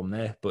attack from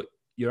there. But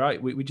you're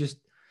right. We just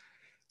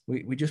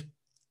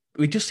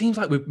seems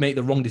like we make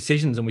the wrong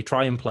decisions and we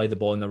try and play the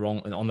ball on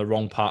the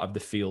wrong part of the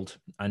field.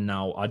 And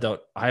now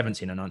I haven't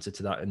seen an answer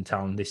to that in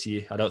Town this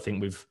year. I don't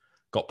think we've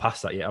got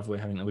past that yet, have we?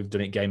 I think we've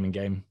done it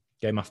game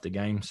after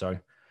game. So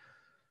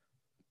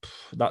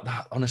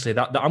that honestly,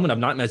 I'm gonna have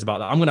nightmares about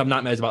that. I'm gonna have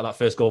nightmares about that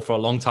first goal for a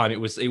long time.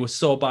 It was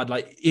so bad.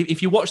 Like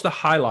if you watch the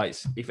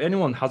highlights, if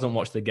anyone hasn't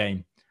watched the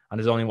game and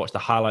has only watched the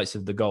highlights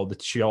of the goal,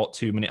 the short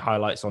 2-minute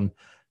highlights on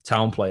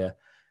Town player,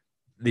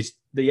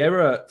 the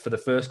error for the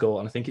first goal,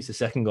 and I think it's the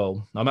second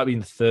goal, I might be in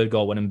the third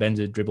goal when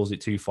Mbenza dribbles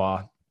it too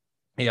far.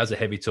 He has a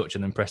heavy touch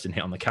and then Preston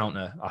hit on the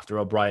counter after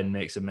O'Brien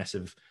makes a mess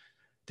of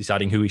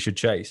deciding who he should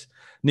chase.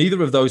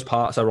 Neither of those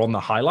parts are on the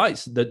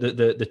highlights.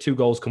 The two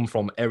goals come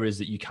from errors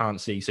that you can't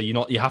see. So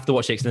you have to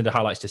watch the extended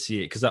highlights to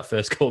see it because that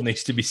first goal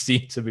needs to be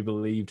seen to be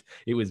believed.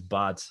 It was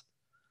bad.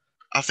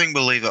 I think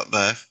we'll leave that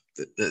there.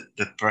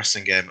 The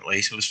Preston game at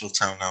least. Huddersfield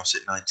Town now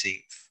sit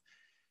 19th.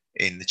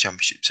 In the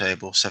Championship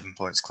table, 7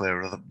 points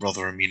clear of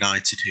Rotherham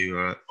United, who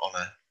are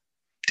on a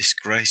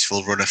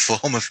disgraceful run of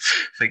form of,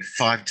 I think,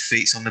 5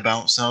 defeats on the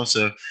bounce now.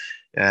 So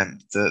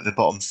The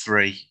bottom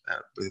three,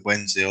 with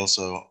Wednesday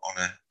also on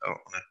a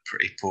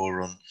pretty poor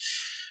run,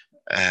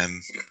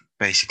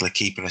 basically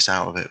keeping us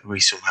out of it. We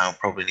somehow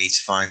probably need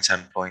to find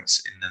 10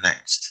 points in the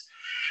next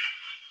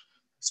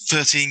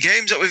 13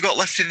 games that we've got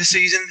left in the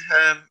season.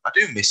 I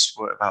do miss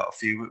about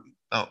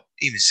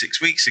even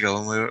 6 weeks ago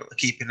when we were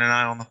keeping an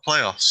eye on the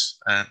playoffs.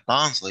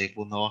 Barnsley have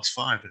won the last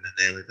 5 and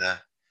they're nearly there.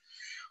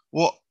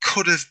 What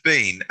could have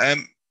been?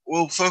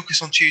 We'll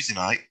focus on Tuesday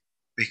night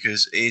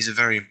because it is a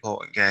very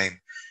important game.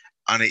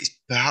 And it's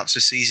perhaps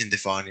a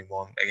season-defining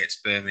one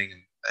against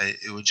Birmingham,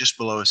 who are just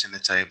below us in the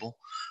table.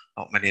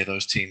 Not many of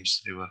those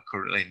teams who are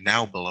currently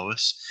now below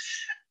us.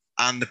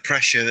 And the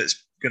pressure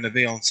that's going to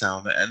be on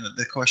Town. And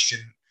the question,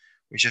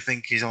 which I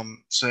think is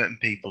on certain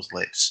people's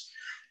lips,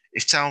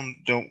 if Town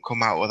don't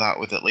come out with that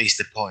with at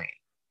least a point,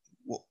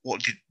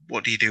 what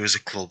do you do as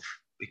a club?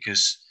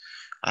 Because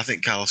I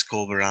think Carlos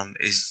Corberán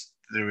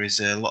there is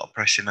a lot of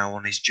pressure now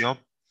on his job.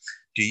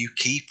 Do you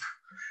keep...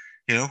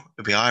 it'd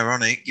be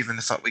ironic given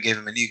the fact we gave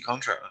him a new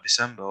contract in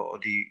December, or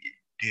do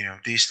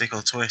you stick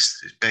or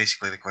twist? Is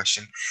basically the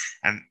question.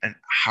 And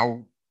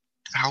how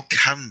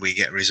can we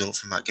get a result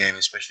from that game,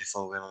 especially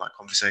following on that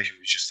conversation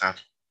we just had?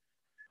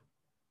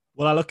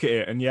 Well, I look at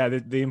it, and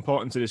the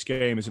importance of this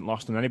game isn't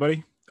lost on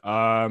anybody.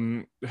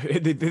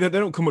 They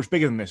don't come much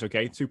bigger than this,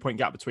 okay? 2-point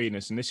gap between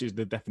us, and this is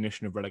the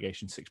definition of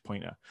relegation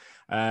 6-pointer.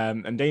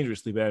 And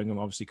dangerously, Birmingham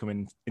obviously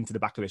coming into the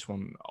back of this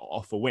one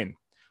off a win.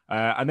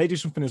 And they do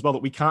something as well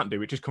that we can't do,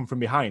 which is come from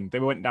behind. They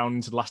went down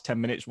into the last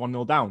 10 minutes,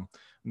 1-0 down,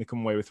 and they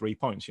come away with 3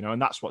 points,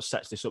 and that's what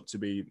sets this up to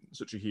be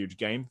such a huge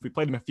game. If we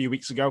played them a few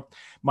weeks ago,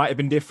 might have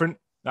been different.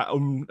 That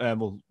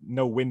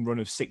no win run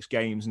of 6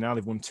 games. Now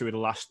they've won 2 of the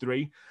last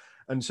 3.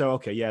 And so,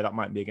 okay, that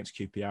might be against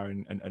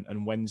QPR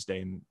and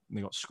Wednesday, and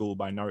they got schooled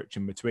by Norwich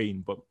in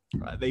between. But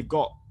they've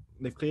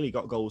clearly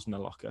got goals in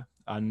their locker.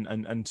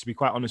 And to be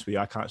quite honest with you,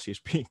 I can't see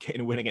us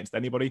getting a win against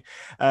anybody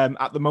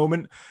at the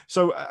moment.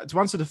 So to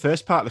answer the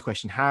first part of the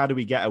question, how do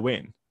we get a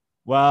win?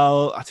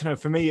 Well, I don't know.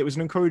 For me, it was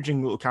an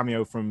encouraging little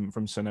cameo from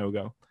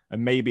Sanogo.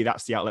 And maybe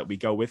that's the outlet we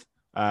go with.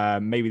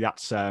 Maybe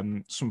that's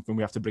something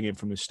we have to bring in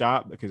from the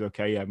start because,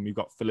 we've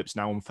got Phillips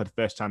now, and for the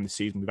first time this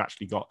season, we've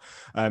actually got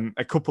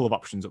a couple of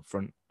options up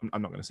front.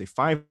 I'm not going to say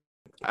 5.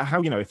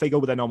 How, if they go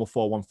with their normal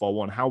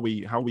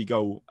 4-1-4-1, how we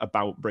go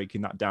about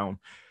breaking that down,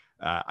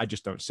 I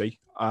just don't see.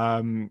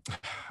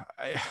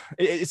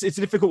 It's a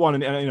difficult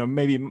one, and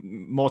maybe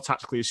more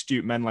tactically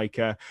astute men like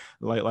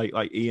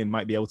Ian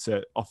might be able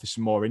to offer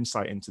some more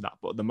insight into that.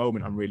 But at the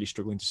moment, I'm really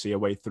struggling to see a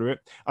way through it.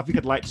 I think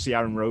I'd like to see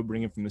Aaron Rowe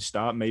bring in from the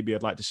start. Maybe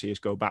I'd like to see us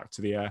go back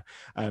to the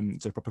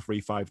proper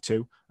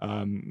 3-5-2.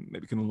 Maybe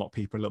we can unlock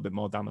people a little bit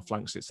more down the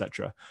flanks,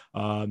 etc.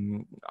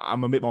 I'm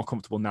a bit more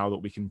comfortable now that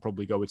we can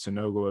probably go with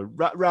Sanogo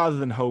rather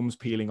than Holmes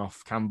peeling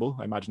off Campbell.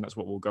 I imagine that's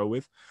what we'll go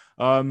with.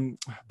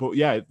 But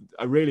yeah,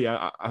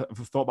 I've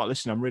thought about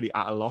this, and I'm really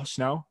at a loss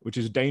now, which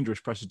is a dangerous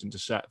precedent to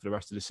set for the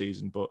rest of the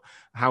season. But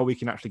how we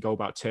can actually go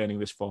about turning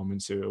this form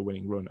into a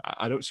winning run,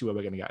 I don't see where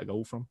we're going to get a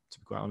goal from, to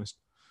be quite honest.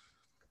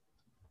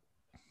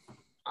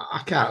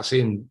 I can't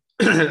see him.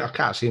 I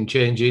can't see him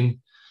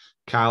changing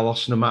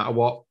Carlos no matter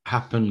what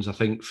happens. I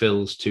think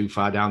Phil's too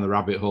far down the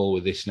rabbit hole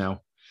with this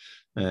now.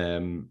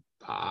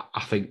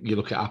 I think you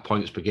look at our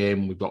points per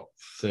game, we've got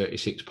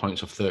 36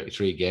 points off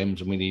 33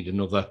 games, and we need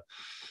another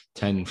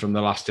 10 from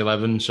the last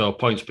 11. So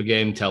points per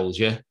game tells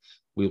you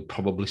we'll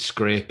probably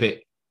scrape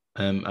it.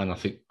 And I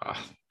think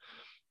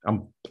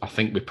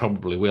we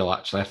probably will,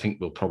 actually. I think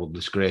we'll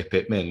probably scrape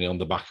it, mainly on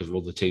the back of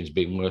other teams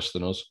being worse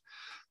than us.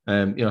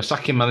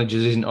 Sacking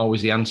managers isn't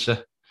always the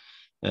answer.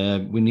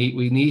 We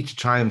need to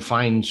try and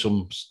find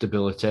some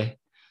stability.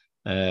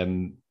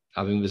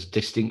 I think there's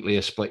distinctly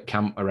a split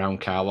camp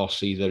around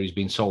Carlos. Either he's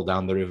been sold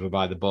down the river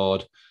by the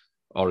board,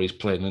 or he's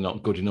plainly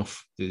not good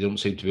enough. There don't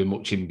seem to be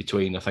much in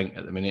between, I think,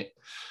 at the minute.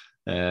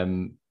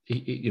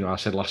 I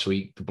said last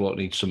week the bloke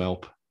needs some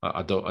help.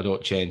 I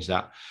don't change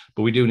that,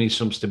 but we do need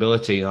some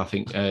stability. And I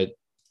think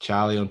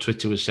Charlie on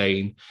Twitter was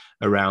saying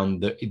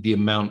around the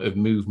amount of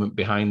movement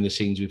behind the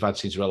scenes we've had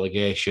since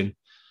relegation: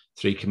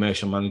 3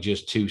 commercial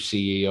managers, 2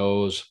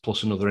 CEOs,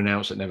 plus another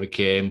announce that never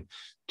came,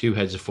 2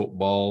 heads of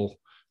football,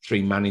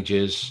 3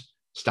 managers,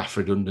 staff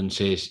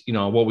redundancies.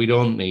 What we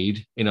don't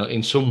need,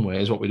 in some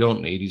ways, what we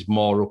don't need is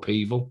more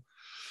upheaval.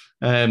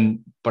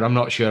 But I'm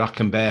not sure I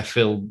can bear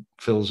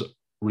Phil's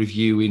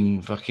review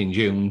in fucking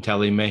June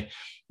telling me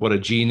what a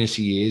genius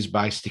he is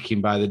by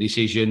sticking by the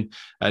decision.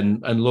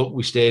 And look,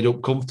 we stayed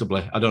up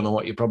comfortably. I don't know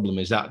what your problem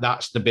is.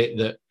 That's the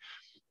bit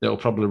that'll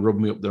probably rub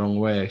me up the wrong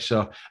way.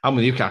 So I'm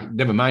with you, Kat.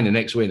 Never mind the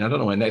next win. I don't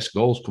know where the next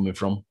goal's coming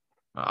from.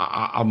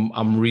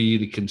 I'm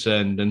really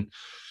concerned. And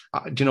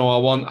I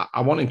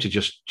want him to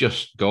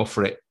just go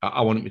for it.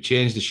 I want him to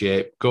change the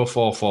shape, go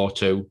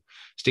 4-4-2,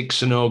 stick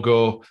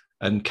Sanogo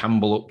and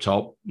Campbell up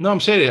top. No,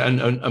 I'm saying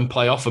it, and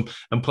play off them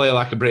and play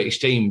like a British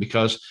team,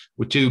 because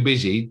we're too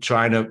busy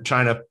trying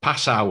to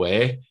pass our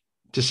way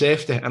to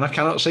safety, and I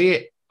cannot see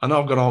it. I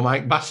know I've got all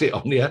Mike Bassett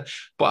on here,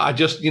 but I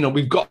just,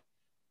 we've got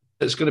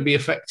it's going to be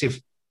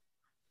effective,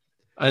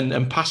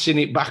 and passing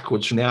it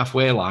backwards from the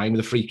halfway line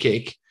with a free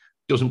kick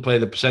doesn't play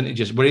the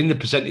percentages. We're in the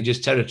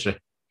percentages territory,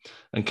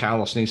 and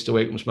Carlos needs to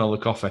wake up and smell the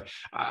coffee.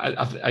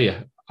 I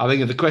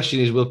think if the question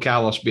is, will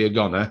Carlos be a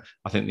goner?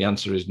 I think the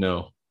answer is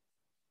no.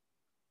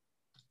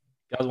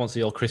 Guys want to see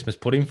your Christmas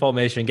pudding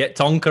formation. Get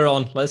Tonka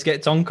on. Let's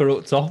get Tonka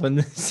up top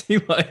and see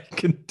what he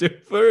can do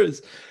for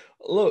us.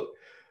 Look,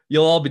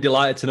 you'll all be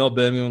delighted to know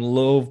Birmingham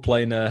love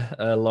playing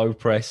a low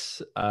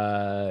press,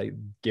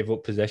 give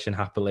up possession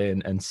happily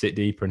and sit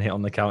deeper and hit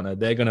on the counter.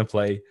 They're going to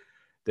play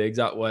the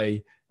exact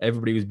way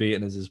everybody who's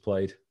beaten us has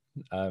played.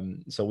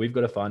 So we've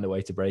got to find a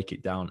way to break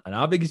it down. And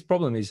our biggest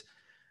problem is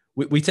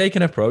we take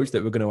an approach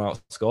that we're going to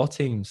outscore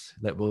teams,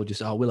 that we'll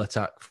just, we'll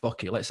attack.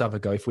 Fuck it. Let's have a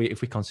go. If we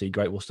concede,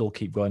 great, we'll still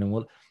keep going.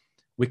 And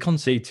we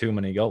concede too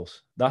many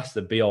goals. That's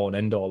the be all and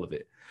end all of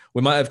it.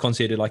 We might have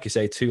conceded, like you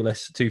say, two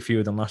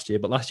fewer than last year,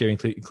 but last year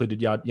included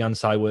Jan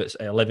Seiwert's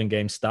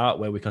 11-game start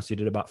where we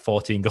conceded about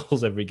 14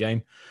 goals every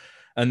game.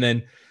 And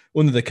then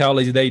under the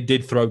Cowleys, they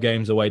did throw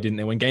games away, didn't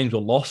they? When games were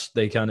lost,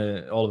 they kind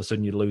of, all of a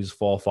sudden, you'd lose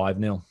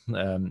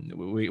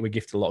 4-5-0. We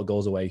gifted a lot of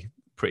goals away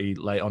pretty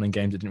late on in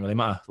games that didn't really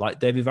matter, like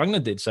David Wagner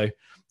did. So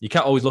you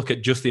can't always look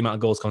at just the amount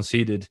of goals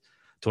conceded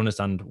to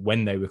understand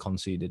when they were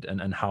conceded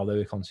and how they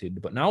were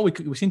conceded. But now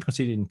we seem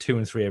conceding 2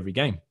 and 3 every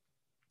game.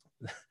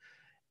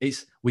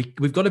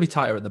 We've got to be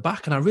tighter at the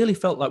back. And I really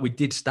felt like we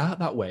did start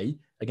that way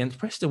against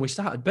Preston. We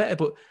started better,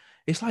 but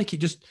it's like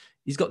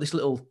he's got this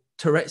little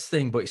Tourette's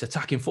thing, but it's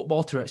attacking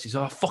football Tourette's. He's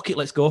fuck it,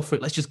 let's go for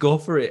it. Let's just go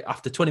for it.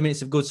 After 20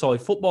 minutes of good,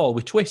 solid football,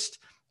 we twist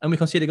and we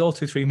concede a goal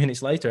 2-3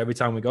 minutes later every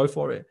time we go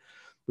for it.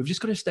 We've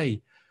just got to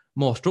stay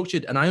more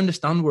structured. And I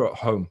understand we're at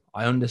home.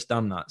 I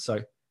understand that.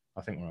 So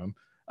I think we're home.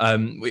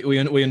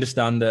 We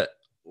understand that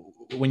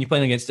when you're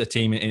playing against a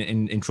team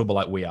in trouble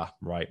like we are,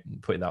 right?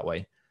 Put it that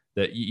way,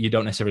 that you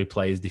don't necessarily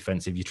play as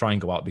defensive. You try and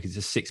go out because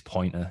it's a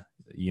 6-pointer.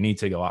 You need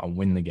to go out and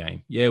win the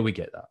game. Yeah, we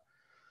get that.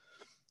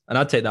 And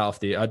I'd take that off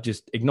I'd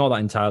just ignore that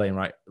entirely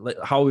and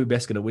how are we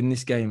best going to win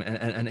this game?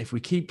 And if we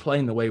keep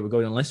playing the way we're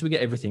going, unless we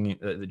get everything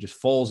that just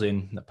falls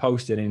in, the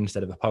posted in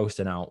instead of a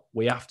posting out,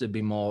 we have to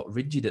be more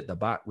rigid at the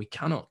back. We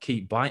cannot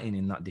keep biting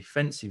in that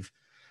defensive.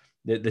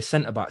 The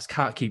centre-backs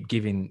can't keep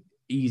giving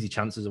easy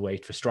chances away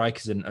for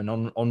strikers and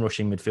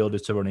on-rushing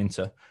midfielders to run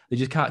into. They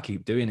just can't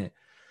keep doing it.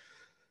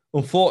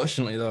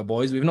 Unfortunately, though,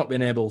 boys, we've not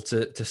been able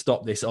to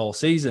stop this all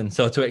season.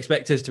 So to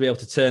expect us to be able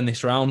to turn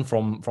this round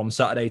from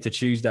Saturday to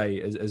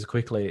Tuesday as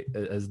quickly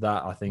as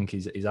that, I think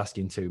is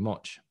asking too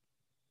much.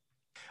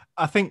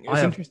 I think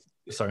it's interesting.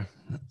 Sorry,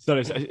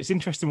 it's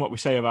interesting what we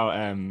say about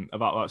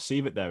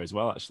Sievert there as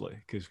well, actually,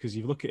 because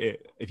you look at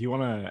it, if you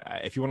want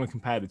to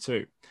compare the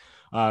two,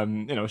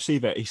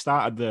 Sievert, he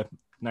started the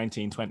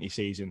 19-20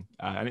 season,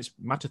 and it's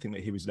mad to think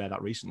that he was there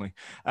that recently.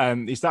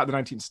 He started the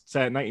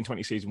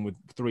 19-20 season with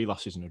 3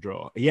 losses and a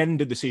draw. He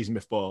ended the season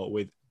before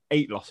with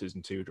 8 losses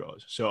and 2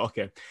 draws. So,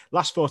 okay,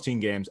 last 14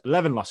 games,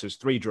 11 losses,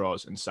 3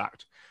 draws, and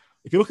sacked.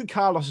 If you look at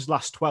Carlos's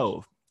last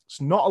 12, it's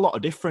not a lot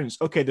of difference.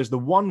 Okay, there's the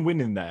 1 win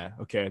in there.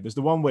 Okay, there's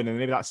the 1 win, and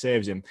maybe that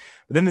saves him.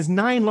 But then there's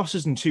 9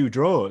 losses and 2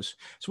 draws.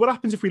 So what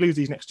happens if we lose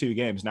these next 2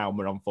 games now and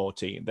we're on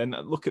 14? Then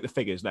look at the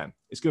figures then.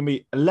 It's going to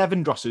be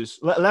 11 losses,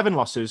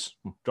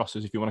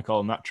 if you want to call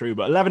them that, true,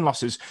 but 11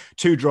 losses,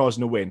 2 draws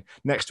and a win,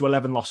 next to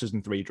 11 losses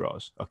and 3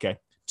 draws. Okay.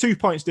 2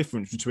 points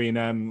difference between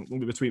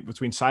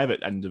Seivert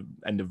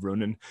end of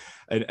run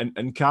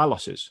and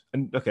Carlos's.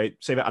 And okay,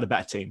 Seivert had a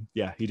better team.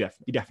 Yeah, he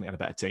definitely had a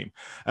better team.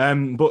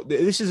 But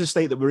this is a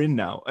state that we're in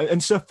now.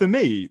 And so for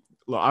me,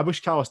 look, I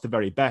wish Carlos the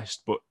very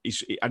best, but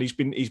he's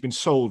been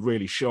sold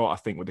really short,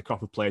 I think, with the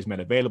crop of players made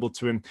available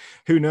to him.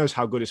 Who knows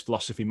how good his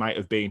philosophy might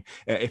have been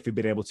if he'd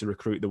been able to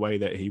recruit the way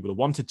that he would have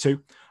wanted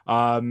to,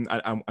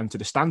 and to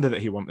the standard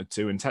that he wanted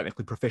to, and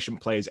technically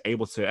proficient players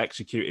able to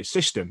execute his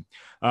system.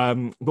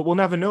 But we'll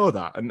never know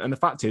that. And the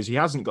fact is, he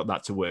hasn't got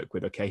that to work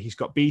with. Okay, he's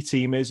got B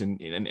teamers,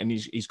 and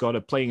he's got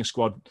a playing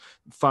squad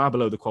far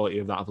below the quality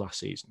of that of last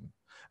season.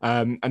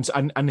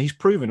 And he's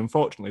proven,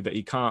 unfortunately, that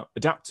he can't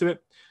adapt to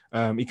it.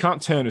 He can't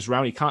turn us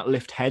around. He can't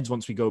lift heads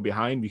once we go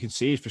behind. You can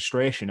see his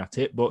frustration at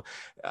it, but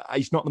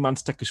he's not the man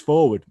to take us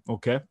forward.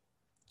 Okay.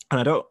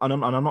 And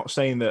I'm not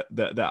saying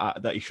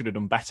that he should have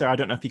done better. I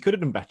don't know if he could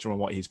have done better on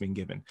what he's been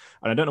given.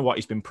 And I don't know what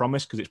he's been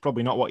promised, because it's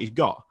probably not what he's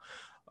got.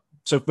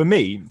 So for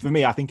me,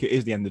 I think it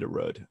is the end of the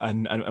road.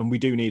 And we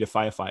do need a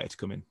firefighter to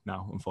come in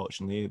now,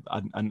 unfortunately.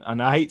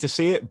 And I hate to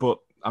see it, but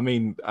I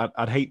mean,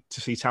 I'd hate to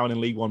see Town in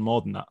League One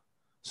more than that.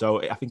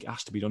 So I think it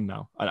has to be done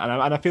now. And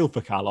I feel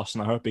for Carlos,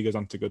 and I hope he goes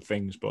on to good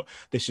things, but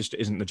this just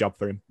isn't the job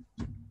for him.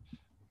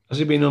 Has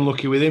he been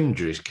unlucky with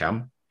injuries,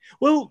 Cam?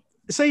 Well,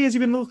 has he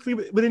been unlucky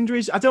with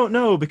injuries? I don't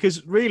know,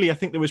 because really I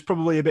think there was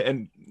probably a bit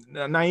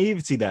of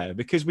naivety there,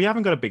 because we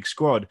haven't got a big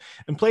squad.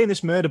 And playing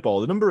this murder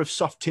ball, the number of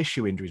soft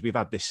tissue injuries we've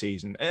had this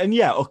season, and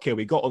yeah, okay,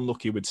 we got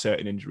unlucky with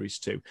certain injuries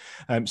too,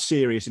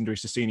 serious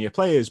injuries to senior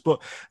players.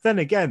 But then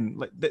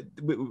again,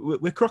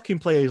 we're crocking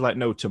players like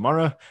no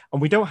tomorrow,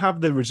 and we don't have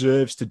the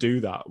reserves to do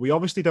that. We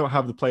obviously don't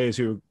have the players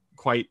who are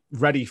quite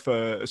ready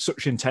for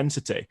such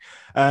intensity.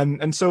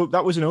 And so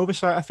that was an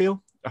oversight, I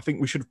feel. I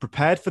think we should have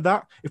prepared for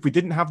that. If we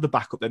didn't have the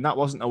backup, then that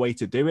wasn't a way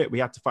to do it. We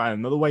had to find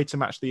another way to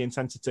match the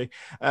intensity.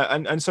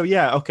 And so,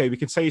 yeah, okay, we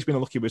can say he's been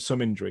unlucky with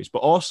some injuries, but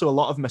also a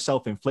lot of them are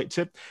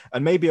self-inflicted.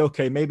 And maybe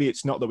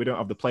it's not that we don't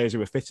have the players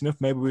who are fit enough.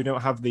 Maybe we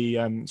don't have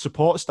the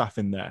support staff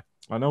in there.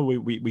 I know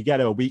we get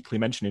a weekly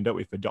mentioning, don't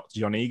we, for Dr.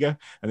 John Eager,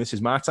 and this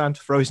is my time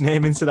to throw his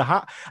name into the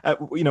hat.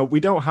 We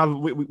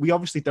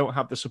obviously don't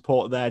have the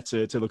support there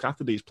to look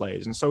after these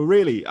players, and so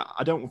really,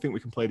 I don't think we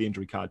can play the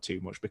injury card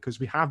too much because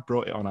we have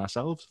brought it on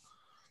ourselves.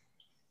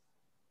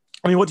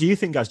 I mean, what do you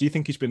think, guys? Do you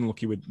think he's been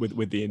lucky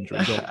with the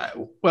injuries?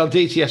 Well,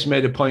 DTS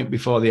made a point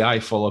before the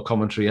iFollow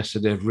commentary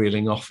yesterday of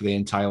reeling off the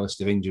entire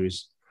list of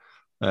injuries.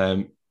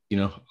 I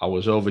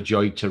was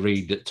overjoyed to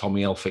read that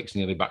Tommy Elphick's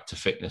nearly back to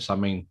fitness. I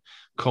mean,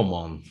 come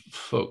on,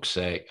 fuck's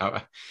sake.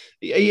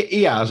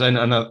 He has, and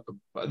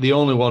the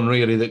only one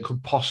really that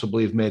could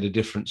possibly have made a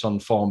difference on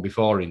form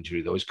before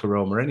injury, though, is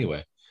Karoma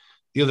anyway.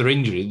 The other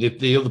injury,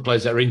 the other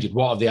players that are injured,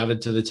 what have they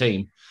added to the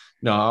team?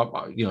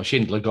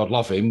 Schindler, God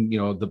love him,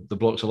 the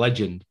bloke's a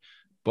legend.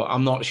 But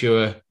I'm not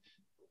sure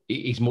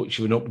he's much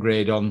of an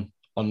upgrade on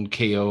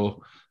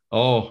Keogh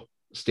or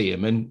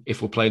Stearman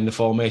if we're playing the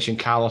formation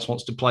Carlos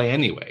wants to play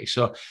anyway.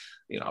 So,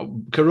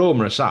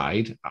 Karoma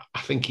aside,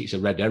 I think it's a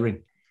red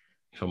herring,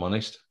 if I'm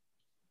honest.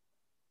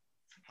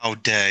 How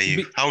dare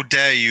you? How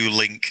dare you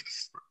link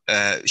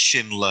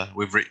Schindler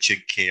with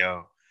Richard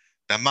Keogh?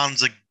 The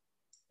man's a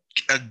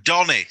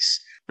Adonis.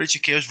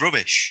 Richard Keogh's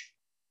rubbish.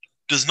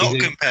 Does not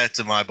compare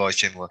to my boy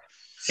Schindler.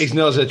 He's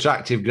not as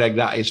attractive, Greg,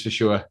 that is for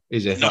sure,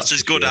 is he? Not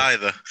as good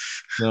either.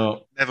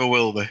 No. Never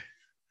will be.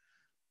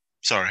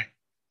 Sorry.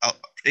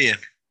 Ian,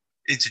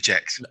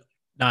 interject.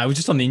 No, it was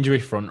just on the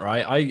injury front,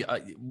 right? I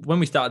when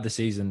we started the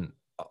season,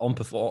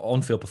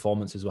 on-field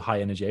performances were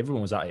high energy.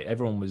 Everyone was at it.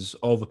 Everyone was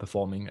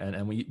overperforming.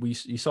 And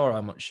you saw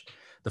how much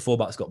the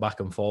fullbacks got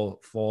back and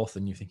forth,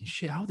 and you're thinking,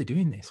 shit, how are they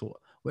doing this?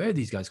 Where are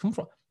these guys come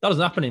from? That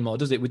doesn't happen anymore,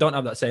 does it? We don't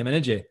have that same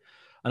energy.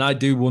 And I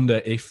do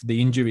wonder if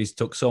the injuries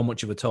took so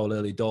much of a toll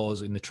early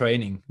doors in the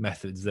training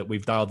methods that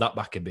we've dialed that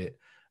back a bit.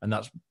 And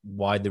that's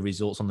why the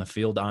results on the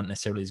field aren't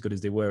necessarily as good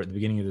as they were at the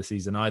beginning of the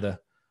season either.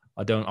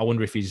 I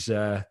wonder if he's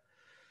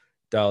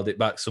dialed it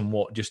back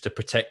somewhat just to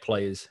protect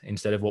players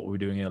instead of what we were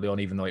doing early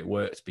on, even though it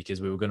worked, because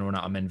we were going to run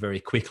out of men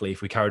very quickly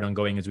if we carried on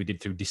going as we did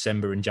through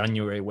December and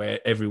January, where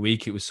every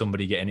week it was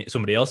somebody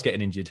else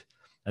getting injured,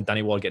 and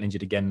Danny Ward getting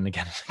injured again and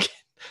again and again.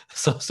 I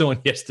saw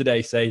someone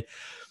yesterday say,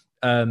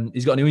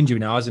 he's got a new injury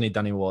now, hasn't he,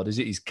 Danny Ward? Is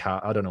it his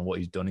cat? I don't know what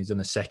he's done. He's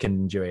done a second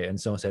injury. And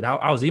someone said,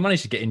 how's he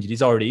managed to get injured?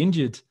 He's already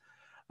injured.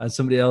 And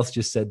somebody else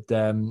just said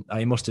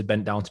he must have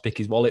bent down to pick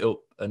his wallet up,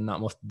 and that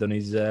must have done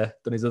his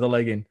other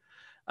leg in.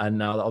 And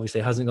now that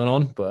obviously hasn't gone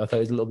on, but I thought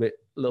it was a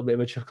little bit of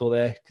a chuckle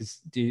there, because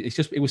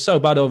it was so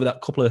bad over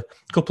that couple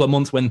of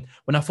months when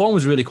our form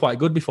was really quite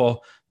good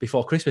before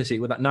Christmas. It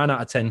was that 9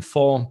 out of 10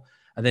 form.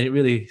 And then it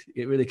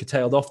really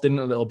curtailed off, didn't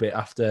it, a little bit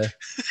after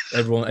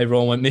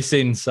everyone went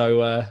missing.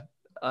 So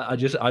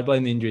I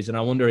blame the injuries, and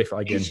I wonder if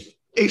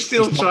he's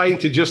still trying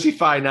to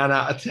justify 9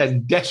 out of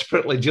 10,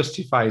 desperately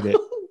justifying it.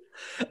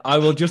 I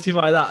will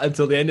justify that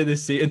until the end of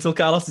this season, until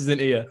Carlos isn't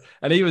here,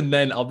 and even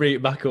then I'll bring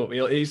it back up.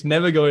 It's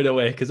never going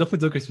away, because up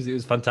until Christmas it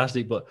was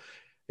fantastic, but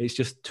it's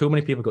just too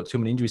many people got too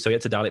many injuries, so he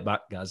had to dial it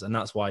back, guys, and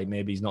that's why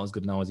maybe he's not as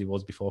good now as he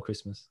was before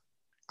Christmas.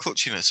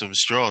 Clutching at some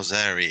straws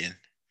there, Ian.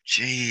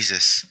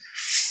 Jesus.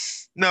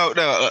 No,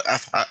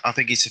 I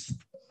think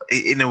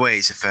in a way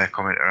it's a fair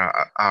comment on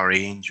our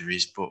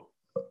injuries, but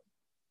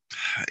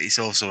it's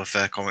also a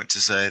fair comment to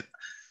say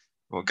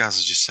what Gaz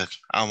has just said.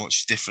 How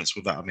much difference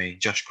would that mean?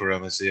 Josh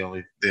Karoma's the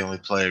only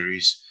player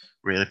who's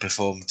really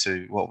performed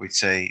to what we'd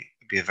say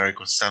would be a very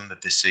good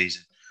standard this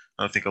season.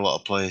 I don't think a lot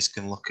of players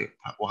can look at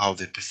how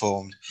they've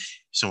performed.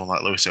 Someone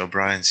like Lewis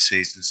O'Brien's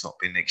season's not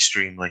been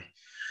extremely...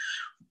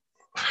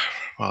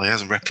 Well, he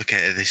hasn't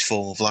replicated this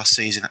form of last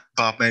season.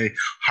 But maybe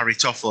Harry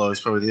Toffolo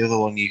is probably the other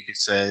one you could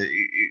say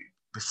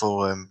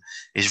before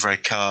his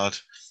red card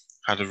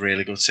had a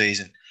really good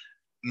season.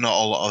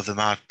 Not a lot of them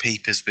had.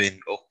 Peeper's been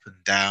up and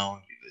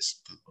down.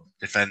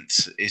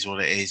 Defence is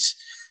what it is,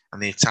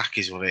 and the attack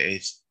is what it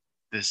is.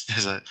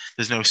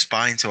 There's no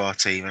spine to our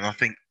team, and I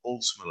think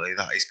ultimately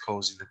that is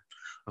causing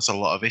us a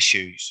lot of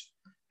issues.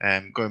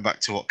 Going back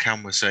to what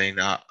Cam was saying,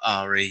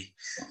 Ari,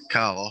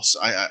 Carlos,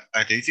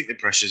 I do think the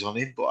pressure's on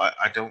him, but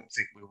I don't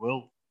think we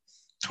will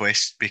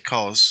twist,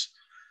 because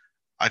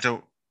I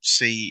don't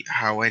see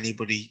how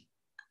anybody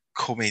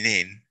coming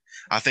in.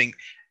 I think,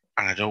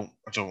 and I don't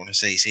want to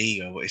say it's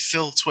ego, but if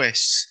Phil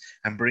twists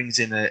and brings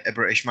in a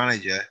British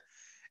manager,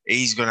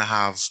 he's going to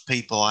have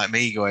people like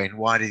me going,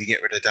 why did he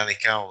get rid of Danny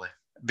Cowley?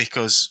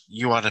 Because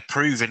you had a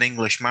proven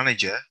English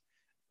manager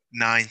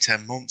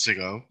 9-10 months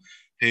ago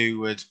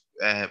who had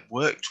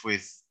worked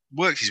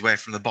his way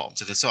from the bottom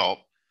to the top.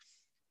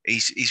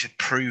 He's a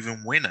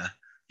proven winner.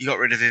 You got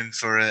rid of him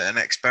for an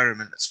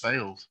experiment that's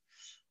failed.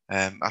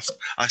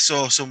 I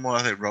saw someone,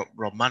 I think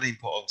Rob Manning,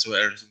 put on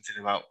Twitter something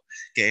about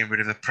getting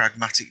rid of a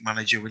pragmatic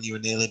manager when you were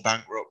nearly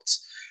bankrupt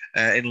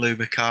in Lou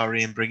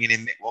Macari, and bringing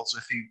in Mick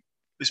Wadsworth, who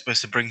was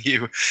supposed to bring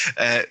you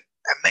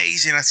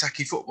amazing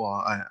attacking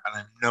football, and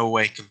I'm no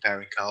way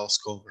comparing Carl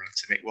Scarborough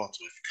to Mick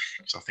Wadsworth,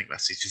 because I think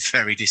that's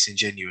very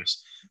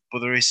disingenuous. But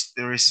there is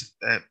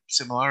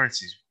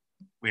similarities.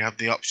 We have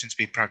the option to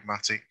be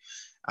pragmatic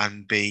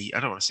and be, I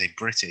don't want to say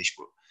British,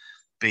 but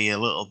be a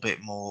little bit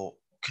more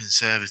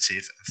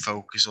conservative and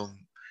focus on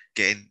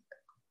getting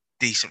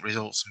decent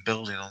results and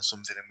building on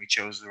something, and we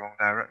chose the wrong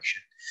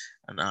direction.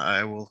 And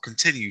I will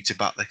continue to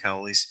back the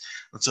Cowleys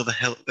until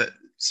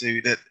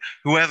that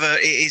whoever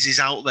it is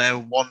out there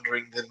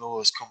wandering the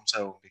moors comes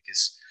home,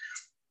 because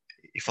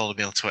he followed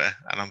me on Twitter,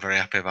 and I'm very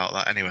happy about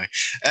that. Anyway,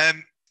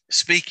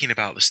 speaking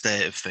about the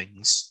state of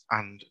things,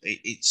 and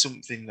it's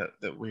something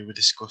that we were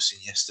discussing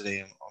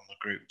yesterday on the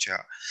group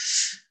chat.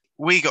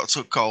 We got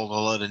took called a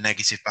load of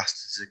negative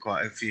bastards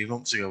quite a few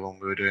months ago when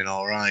we were doing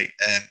all right.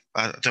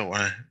 I don't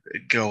want to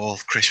go all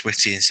Chris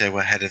Whitty and say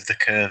we're ahead of the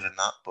curve and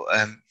that, but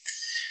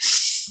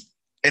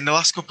in the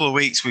last couple of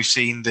weeks, we've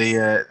seen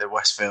the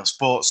West Vale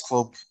Sports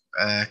Club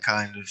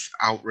kind of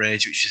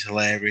outrage, which is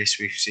hilarious.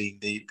 We've seen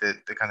the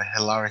kind of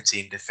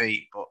hilarity in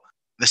defeat, but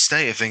the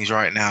state of things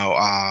right now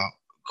are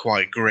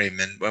quite grim.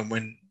 And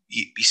when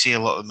you see a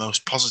lot of the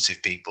most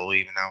positive people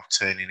even now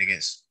turning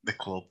against the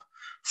club,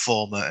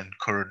 former and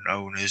current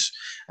owners,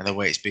 and the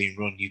way it's being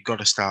run, you've got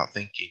to start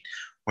thinking,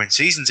 when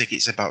season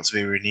tickets are about to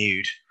be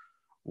renewed,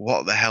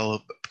 what the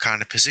hell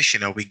kind of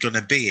position are we going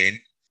to be in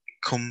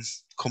come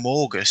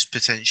August,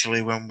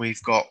 potentially, when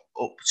we've got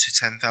up to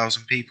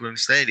 10,000 people in the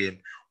stadium?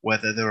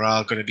 Whether there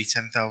are going to be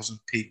 10,000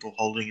 people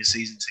holding a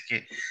season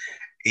ticket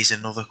is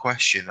another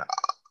question.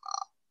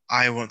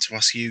 I want to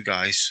ask you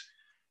guys,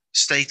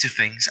 state of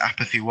things,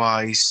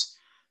 apathy-wise,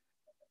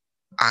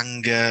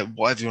 anger,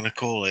 whatever you want to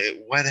call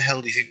it, where the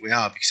hell do you think we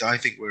are? Because I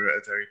think we're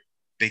at a very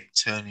big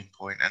turning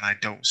point, and I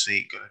don't see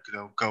it going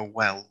to go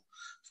well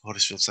for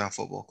Huddersfield Town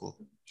Football Club.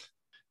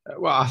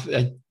 Well,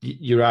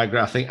 you're right.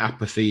 I think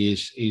apathy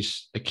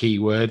is a key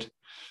word.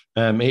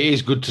 It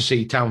is good to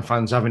see town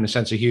fans having a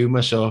sense of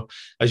humour. So,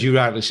 as you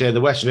rightly say,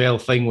 the West Vale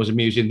thing was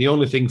amusing. The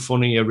only thing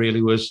funnier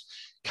really was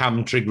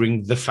Cam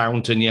triggering the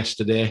fountain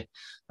yesterday,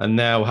 and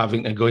now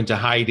having to go into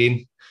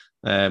hiding.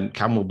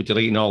 Cam will be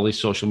deleting all his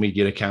social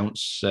media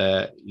accounts.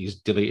 He's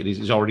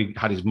already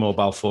had his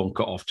mobile phone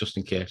cut off just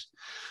in case.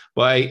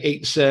 But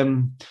it's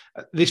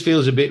this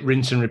feels a bit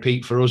rinse and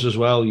repeat for us as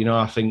well. You know,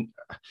 I think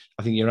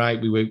you're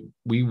right.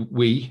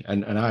 We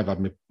and I've had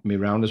me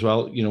round as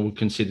well. You know, we're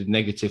considered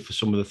negative for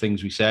some of the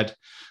things we said.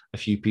 A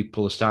few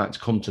people are starting to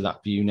come to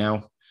that view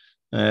now.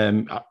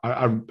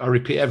 I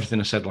repeat everything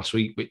I said last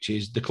week, which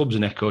is the club's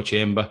an echo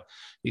chamber.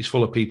 It's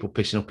full of people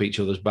pissing up each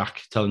other's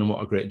back, telling them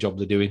what a great job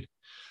they're doing.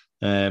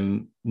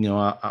 You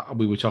know,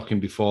 we were talking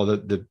before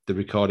the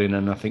recording,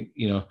 and I think,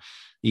 you know,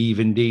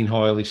 even Dean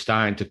Hoyle is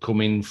starting to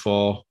come in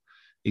for.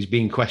 He's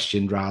being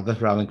questioned rather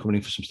than coming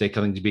in for some stake.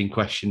 I think he's being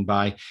questioned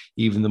by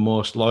even the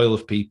most loyal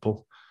of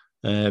people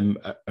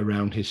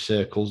around his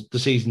circles. The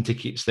season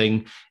tickets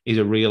thing is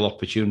a real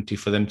opportunity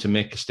for them to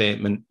make a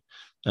statement.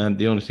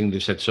 The only thing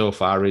they've said so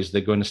far is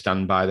they're going to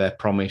stand by their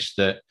promise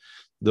that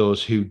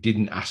those who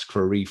didn't ask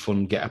for a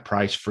refund get a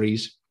price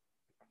freeze.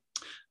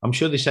 I'm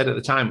sure they said at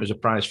the time it was a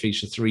price freeze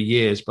for 3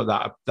 years, but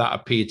that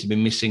appeared to be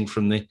missing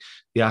from the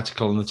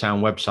article on the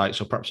town website.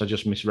 So perhaps I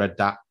just misread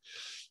that.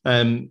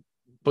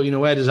 But, you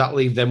know, where does that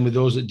leave them with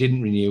those that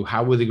didn't renew?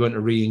 How were they going to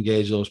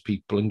re-engage those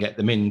people and get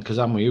them in? Because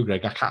I'm with you,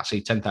 Greg. I can't see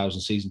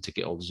 10,000 season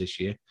ticket holders this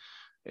year.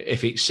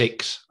 If it's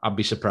 6, I'd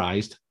be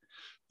surprised.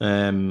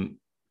 You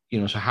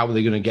know, so how are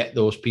they going to get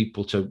those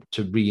people to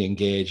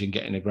re-engage and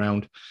get in the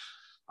ground?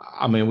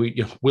 I mean,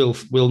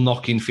 we'll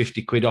knock in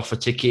 50 quid off a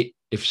ticket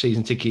if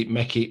season ticket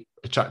make it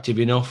attractive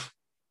enough.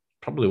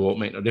 Probably won't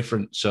make no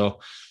difference.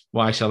 So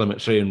why sell them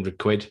at 300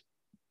 quid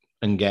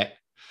and get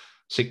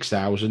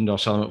 6,000, or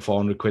sell them at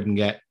 400 quid and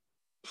get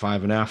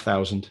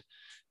 5,500?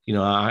 You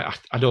know, I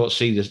don't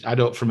see this.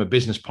 From a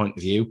business point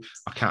of view,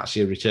 I can't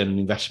see a return on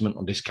investment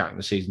on discounting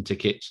the season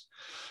tickets.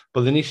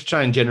 But they need to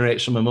try and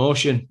generate some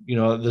emotion. You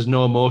know, there's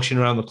no emotion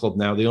around the club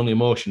now. The only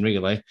emotion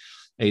really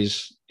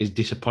is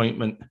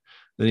disappointment.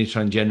 They need to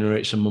try and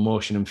generate some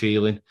emotion and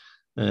feeling.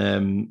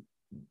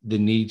 They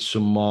need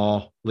some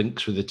more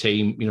links with the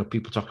team. You know,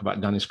 people talk about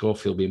Danny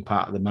Schofield being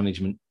part of the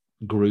management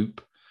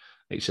group.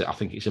 I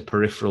think it's a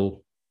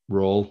peripheral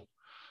role.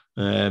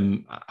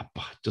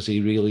 Does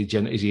he really?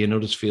 Is he an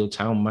Huddersfield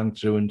Town man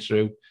through and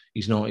through?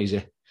 He's not, is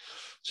he?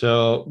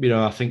 So, you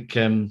know, I think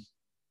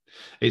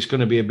it's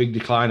going to be a big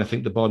decline. I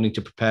think the board need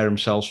to prepare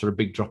themselves for a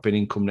big drop in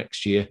income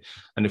next year.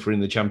 And if we're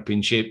in the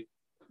Championship,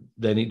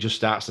 then it just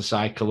starts the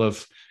cycle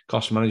of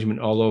cost management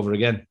all over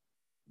again.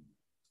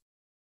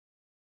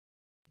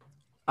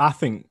 I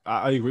think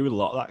I agree with a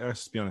lot of that,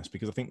 guys, to be honest,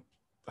 because I think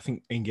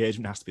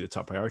engagement has to be the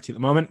top priority at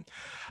the moment.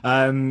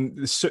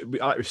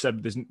 Like we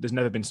said, there's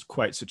never been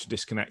quite such a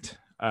disconnect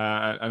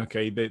And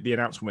okay, the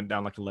announcement went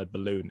down like a lead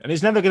balloon, and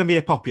it's never going to be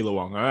a popular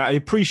one. I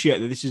appreciate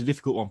that this is a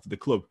difficult one for the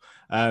club,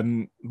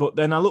 but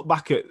then I look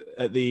back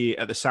at the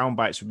sound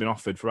bites we've been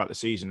offered throughout the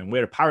season, and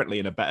we're apparently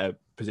in a better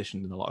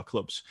position than a lot of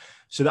clubs.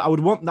 So that I would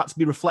want that to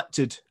be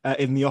reflected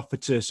in the offer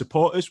to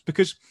supporters,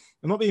 because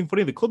I'm not being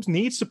funny. The clubs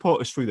need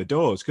supporters through the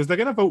doors because they're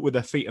going to vote with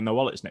their feet and their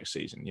wallets next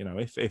season. You know,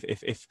 if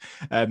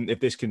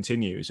this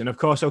continues, and of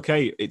course,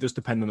 okay, it does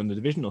depend on the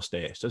divisional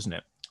status, doesn't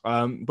it?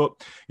 But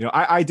you know,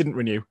 I didn't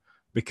renew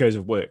because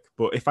of work.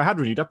 But if I had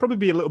renewed, I'd probably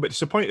be a little bit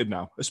disappointed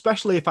now,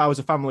 especially if I was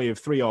a family of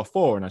 3 or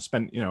 4 and I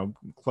spent, you know,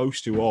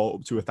 close to or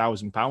up to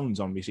 £1,000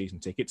 on my season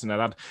tickets and I'd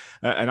had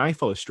an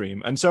iFollow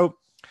stream. And so,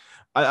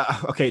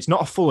 okay, it's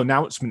not a full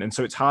announcement, and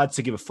so it's hard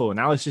to give a full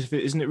analysis of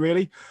it, isn't it,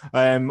 really?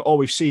 All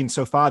we've seen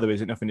so far, though,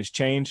 is that nothing has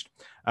changed.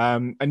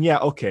 And yeah,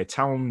 okay,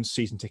 Town's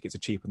season tickets are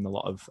cheaper than a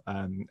lot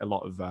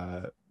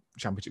of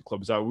Championship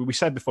clubs. We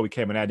said before we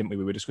came on air, didn't we?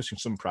 We were discussing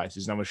some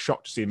prices, and I was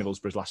shocked to see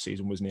Middlesbrough's last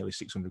season was nearly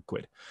 600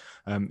 quid.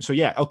 So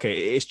yeah, okay,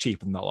 it is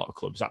cheaper than a lot of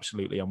clubs,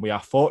 absolutely, and we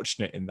are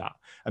fortunate in that.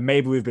 And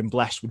maybe we've been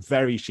blessed with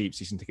very cheap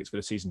season tickets for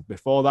the season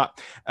before that,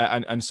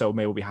 and so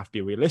maybe we have to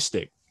be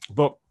realistic.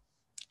 But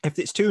if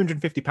it's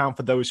 £250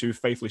 for those who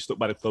faithfully stuck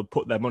by the club,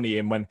 put their money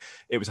in when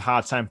it was a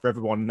hard time for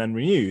everyone, and then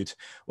renewed,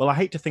 well, I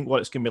hate to think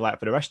what it's going to be like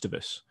for the rest of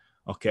us.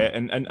 Okay,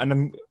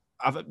 and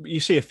you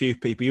see a few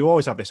people, you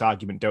always have this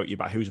argument, don't you,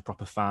 about who's a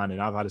proper fan,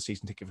 and I've had a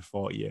season ticket for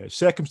 40 years.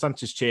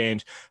 Circumstances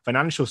change,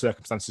 financial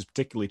circumstances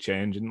particularly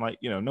change, and like,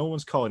 you know, no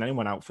one's calling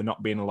anyone out for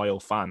not being a loyal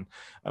fan.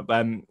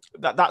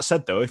 That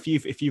said, though, if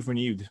you've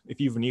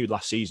renewed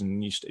last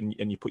season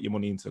and you put your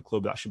money into the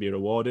club, that should be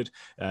rewarded.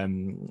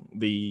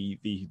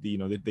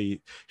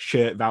 The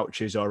shirt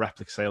vouchers or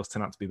replica sales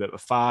turned out to be a bit of a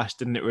farce,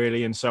 didn't it,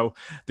 really? And so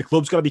the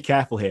club's got to be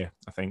careful here,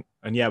 I think.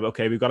 And yeah,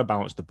 okay, we've got to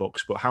balance the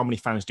books, but how many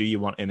fans do you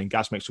want in? And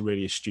Gaz makes a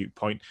really astute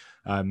point.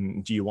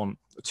 Do you want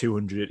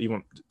 200? Do you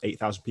want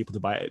 8,000 people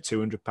to buy it at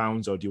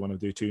 £200, or do you want to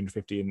do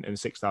 250 and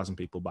 6,000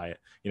 people buy it?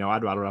 You know,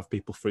 I'd rather have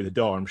people through the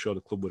door. I'm sure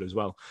the club would as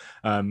well.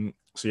 So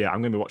yeah,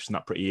 I'm going to be watching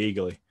that pretty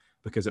eagerly,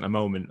 because at the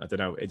moment, I don't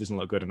know, it doesn't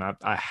look good, and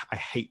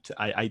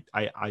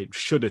I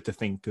shudder to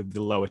think of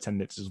the low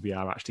attendances we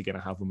are actually going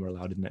to have when we're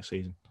allowed in next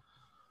season.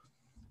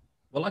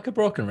 Well, like a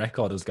broken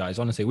record, us guys,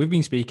 honestly, we've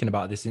been speaking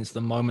about this since the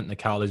moment the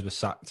Cowleys were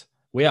sacked.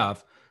 We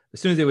have. As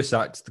soon as they were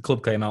sacked, the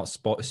club came out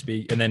to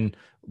speak, and then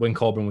when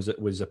Corbyn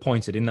was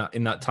appointed in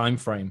that time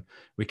frame,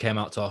 we came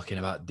out talking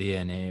about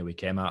DNA, we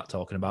came out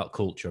talking about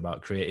culture,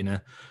 about creating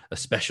a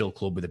special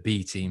club with a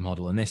B team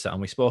model and this, and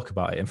we spoke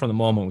about it. And from the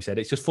moment we said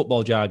it's just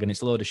football jargon,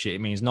 it's a load of shit,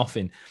 it means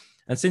nothing.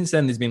 And since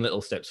then, there's been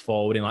little steps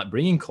forward in like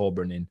bringing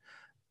Corbyn in,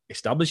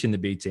 establishing the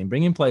B team,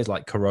 bringing players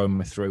like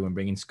Karoma through, and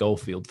bringing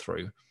Schofield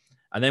through.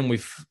 And then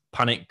we've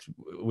panicked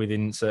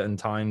within certain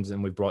times,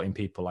 and we've brought in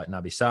people like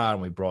Naby Sarr,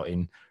 and we brought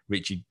in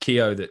Richie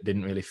Keogh that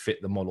didn't really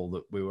fit the model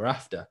that we were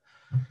after.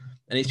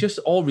 And it's just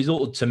all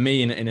resulted to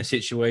me in a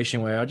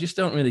situation where I just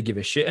don't really give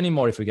a shit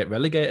anymore if we get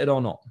relegated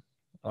or not.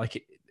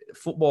 Like,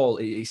 football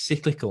is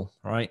cyclical,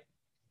 right?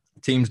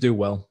 Teams do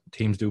well,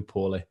 teams do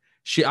poorly.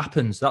 Shit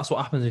happens. That's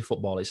what happens in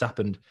football. It's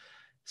happened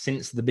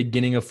since the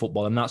beginning of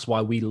football, and that's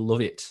why we love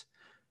it.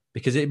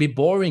 Because it'd be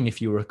boring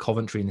if you were a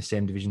Coventry in the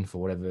same division for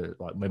whatever,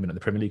 like maybe not the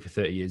Premier League for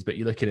 30 years, but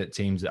you're looking at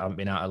teams that haven't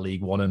been out of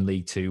League One and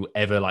League Two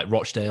ever, like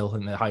Rochdale,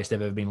 and the highest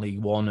ever been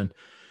League One. And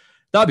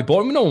that'd be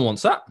boring. No one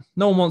wants that.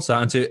 No one wants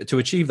that. And to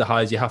achieve the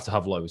highs, you have to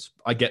have lows.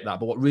 I get that.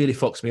 But what really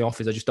fucks me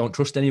off is I just don't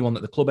trust anyone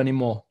at the club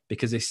anymore,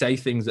 because they say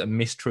things that are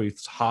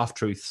mistruths,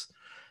 half-truths.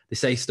 They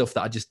say stuff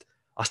that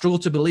I struggle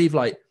to believe,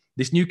 like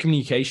this new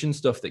communication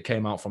stuff that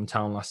came out from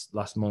Town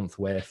last month,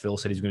 where Phil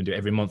said he's going to do it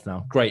every month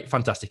now. Great,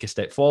 fantastic, a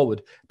step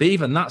forward. But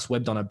even that's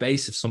webbed on a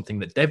base of something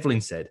that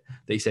Devlin said.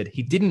 That he said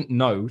he didn't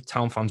know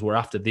Town fans were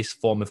after this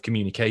form of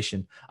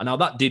communication. And now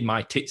that did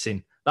my tits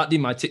in. That did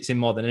my tits in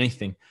more than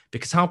anything.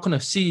 Because how can a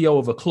CEO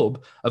of a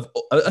club, of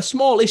a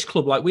smallish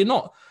club, like we're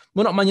not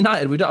Man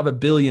United, we don't have 1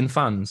 billion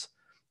fans.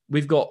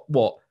 We've got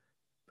what?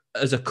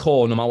 As a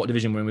core, no matter what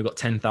division we're in, we've got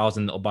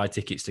 10,000 that'll buy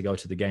tickets to go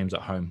to the games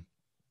at home.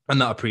 And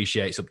that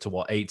appreciates up to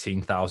what,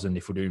 18,000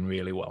 if we're doing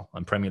really well.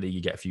 And Premier League,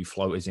 you get a few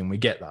floaters in, we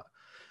get that.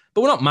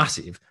 But we're not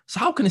massive. So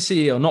how can a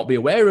CEO not be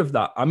aware of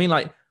that? I mean,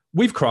 like,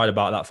 we've cried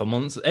about that for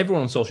months.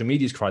 Everyone on social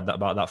media has cried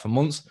about that for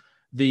months.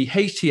 The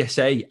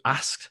HTSA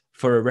asked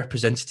for a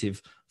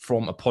representative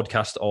from a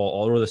podcast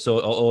or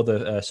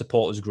other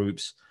supporters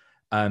groups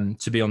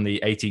to be on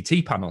the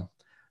ATT panel.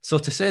 So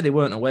to say they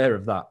weren't aware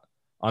of that,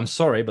 I'm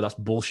sorry, but that's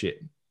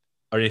bullshit.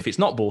 Or if it's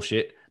not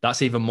bullshit,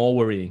 that's even more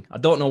worrying. I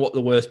don't know what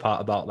the worst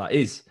part about that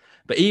is.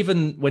 But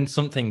even when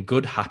something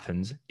good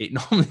happens, it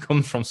normally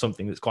comes from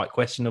something that's quite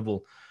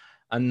questionable.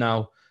 And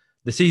now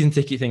the season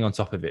ticket thing on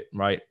top of it,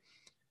 right?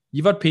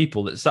 You've had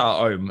people that sat at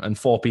home and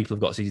 4 people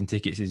have got season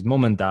tickets. His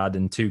mum and dad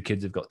and 2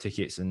 kids have got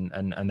tickets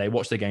and they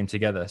watch the game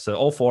together. So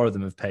all 4 of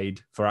them have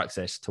paid for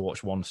access to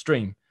watch one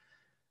stream.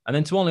 And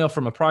then to only offer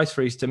them a price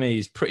freeze to me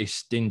is pretty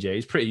stingy.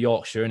 It's pretty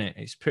Yorkshire, isn't it?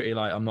 It's pretty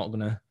like I'm not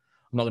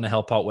gonna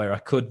help out where I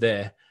could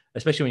there.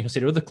 Especially when you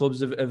consider other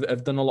clubs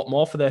have done a lot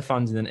more for their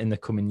fans in the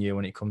coming year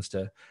when it comes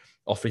to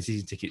offering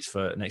season tickets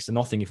for next to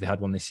nothing if they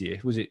had one this year.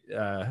 Was it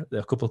a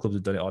couple of clubs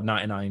have done it, or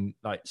 99,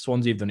 like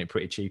Swansea have done it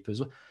pretty cheap as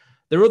well.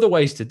 There are other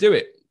ways to do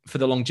it for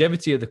the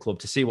longevity of the club,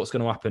 to see what's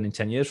going to happen in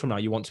 10 years from now.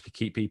 You want to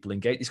keep people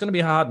engaged. It's going to be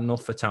hard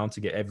enough for Town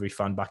to get every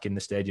fan back in the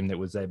stadium that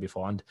was there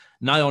beforehand.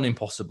 Nigh on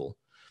impossible.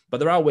 But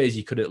there are ways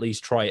you could at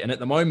least try it. And at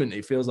the moment,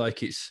 it feels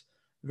like it's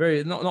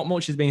very, not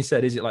much is being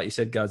said, is it? Like you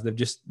said, guys, they've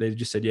just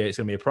said, yeah, it's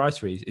going to be a price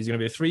freeze. Is it going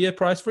to be a 3-year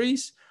price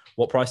freeze?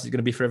 What price is it going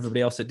to be for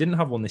everybody else that didn't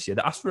have one this year?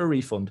 They asked for a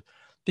refund.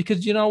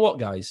 Because you know what,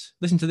 guys?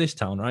 Listen to this,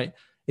 Town, right?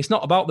 It's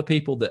not about the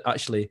people that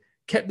actually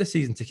kept the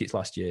season tickets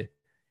last year.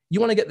 You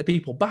want to get the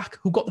people back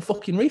who got the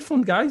fucking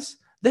refund, guys.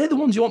 They're the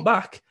ones you want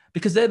back,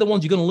 because they're the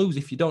ones you're going to lose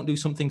if you don't do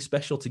something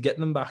special to get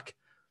them back.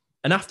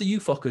 And after you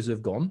fuckers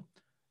have gone,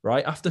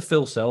 right, after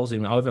Phil sells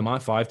in however my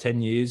 5,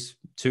 10 years,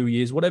 2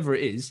 years, whatever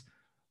it is,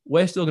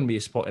 we're still going to be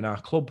a spot in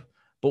our club.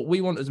 But we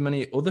want as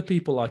many other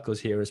people like us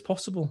here as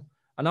possible.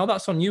 And now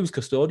that's on you as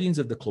custodians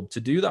of the club to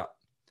do that.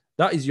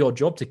 That is your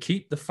job, to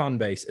keep the fan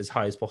base as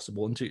high as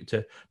possible and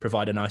to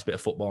provide a nice bit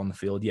of football on the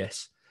field,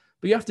 yes.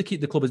 But you have to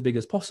keep the club as big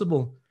as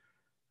possible.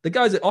 The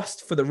guys that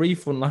asked for the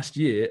refund last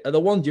year are the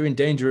ones you're in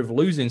danger of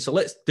losing. So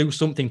let's do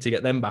something to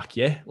get them back,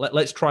 yeah?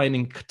 Let's try and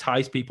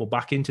entice people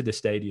back into the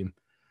stadium,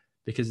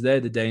 because they're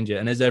the danger.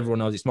 And as everyone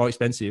knows, it's more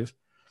expensive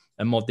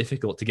and more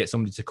difficult to get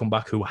somebody to come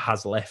back who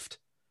has left.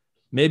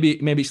 Maybe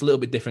it's a little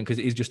bit different because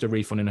it is just a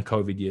refund in a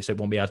COVID year, so it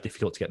won't be as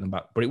difficult to get them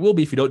back. But it will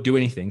be if you don't do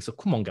anything. So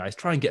come on, guys,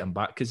 try and get them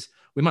back, because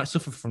we might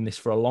suffer from this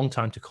for a long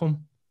time to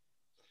come.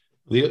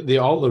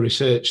 All the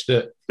research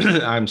that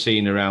I'm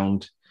seeing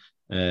around,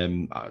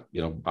 I'm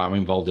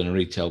involved in a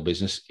retail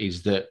business,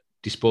 is that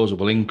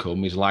disposable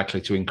income is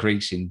likely to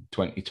increase in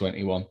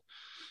 2021.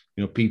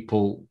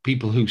 People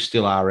who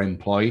still are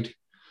employed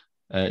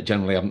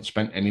generally haven't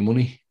spent any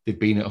money. They've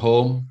been at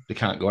home. They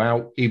can't go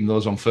out. Even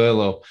those on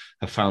furlough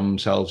have found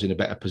themselves in a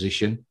better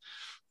position.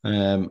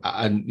 So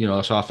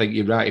I think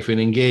you're right. If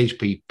we engage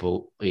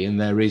people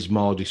and there is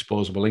more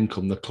disposable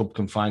income, the club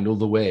can find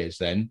other ways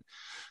then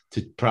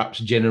to perhaps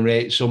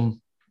generate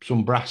some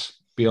brass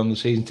beyond the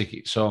season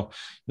ticket. So,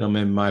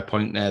 my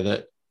point there,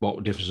 that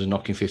what difference is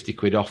knocking 50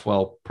 quid off?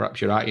 Well,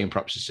 perhaps you're right, and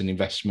perhaps it's an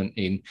investment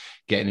in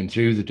getting him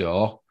through the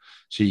door,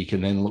 so you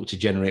can then look to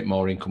generate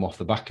more income off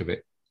the back of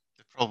it.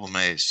 The problem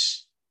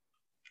is,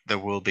 there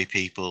will be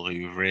people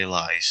who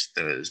realise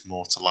there's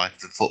more to life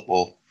than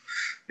football.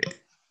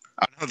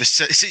 I know the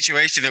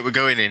situation that we're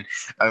going in.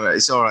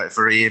 It's all right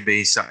for Ian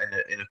being sat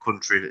in a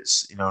country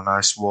that's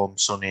nice, warm,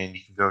 sunny, and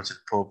you can go to the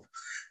pub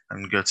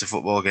and go to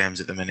football games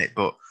at the minute.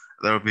 But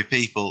there will be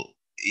people.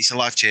 It's a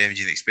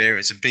life-changing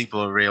experience, and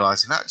people are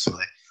realising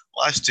actually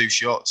life's too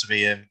short to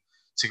be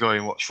to go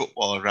and watch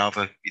football. I'd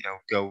rather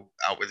go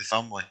out with the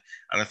family.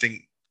 And I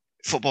think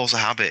football's a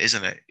habit,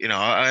 isn't it?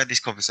 I had this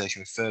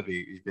conversation with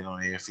Furby, who's been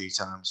on here a few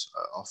times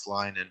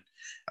offline, and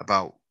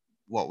about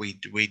what we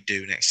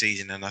do next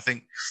season. And I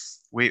think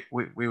we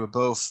were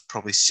both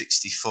probably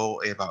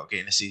 60-40 about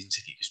getting a season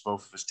ticket, because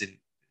both of us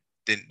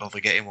didn't bother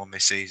getting one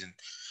this season.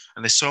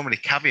 And there's so many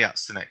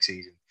caveats to next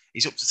season.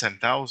 It's up to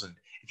 10,000.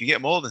 If you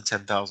get more than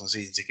 10,000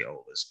 season ticket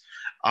holders,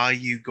 are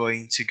you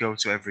going to go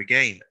to every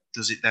game?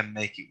 Does it then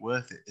make it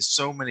worth it? There's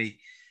so many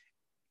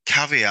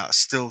caveats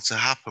still to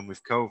happen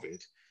with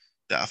COVID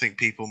that I think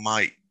people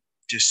might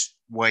just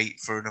wait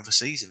for another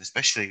season,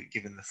 especially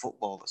given the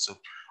football that's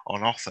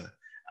on offer.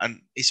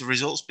 And it's a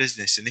results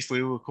business. And if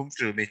we were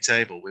comfortable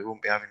mid-table, we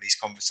wouldn't be having these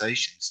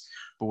conversations.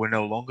 But we're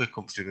no longer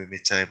comfortable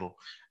mid-table.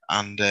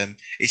 And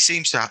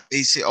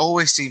it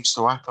always seems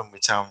to happen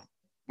with Town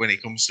when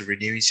it comes to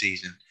renewing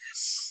season.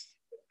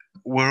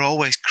 We're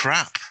always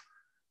crap.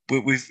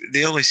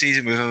 The only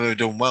season we've ever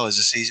done well is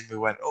the season we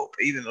went up.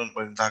 Even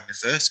when Wagner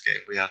first came,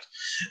 we had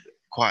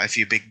quite a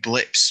few big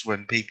blips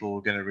when people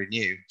were going to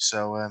renew.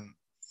 So,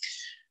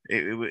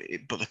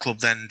 but the club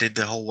then did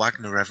the whole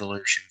Wagner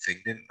revolution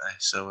thing, didn't they?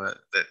 So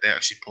they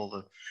actually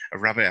pulled a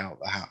rabbit out of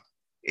the hat.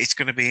 It's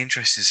going to be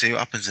interesting to see what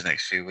happens the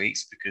next few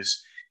weeks,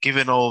 because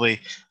given all the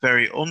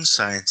very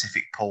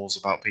unscientific polls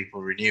about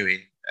people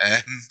renewing,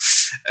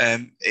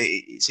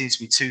 it seems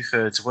to be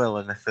 2/3 will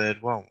and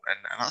 1/3 won't,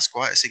 and that's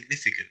quite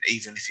significant,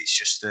 even if it's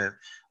just a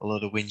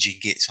load of whinging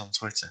gits on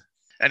Twitter.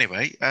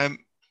 Anyway,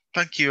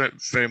 thank you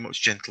very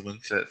much, gentlemen,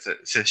 for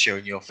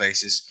showing your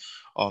faces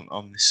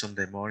on this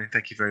Sunday morning.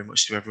 Thank you very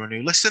much to everyone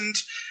who listened.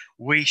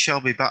 We shall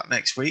be back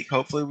next week,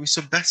 hopefully with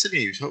some better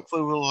news.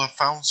 Hopefully we'll have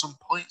found some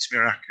points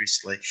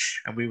miraculously,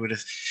 and we would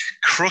have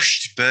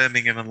crushed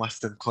Birmingham and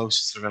left them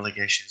closer to the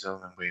relegation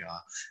zone than we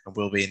are, and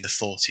we'll be in the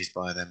 40s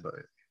by then, but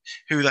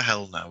who the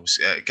hell knows?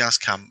 Gaz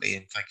Campy,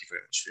 and thank you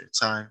very much for your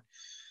time.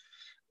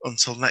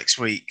 Until next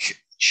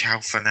week, ciao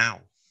for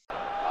now.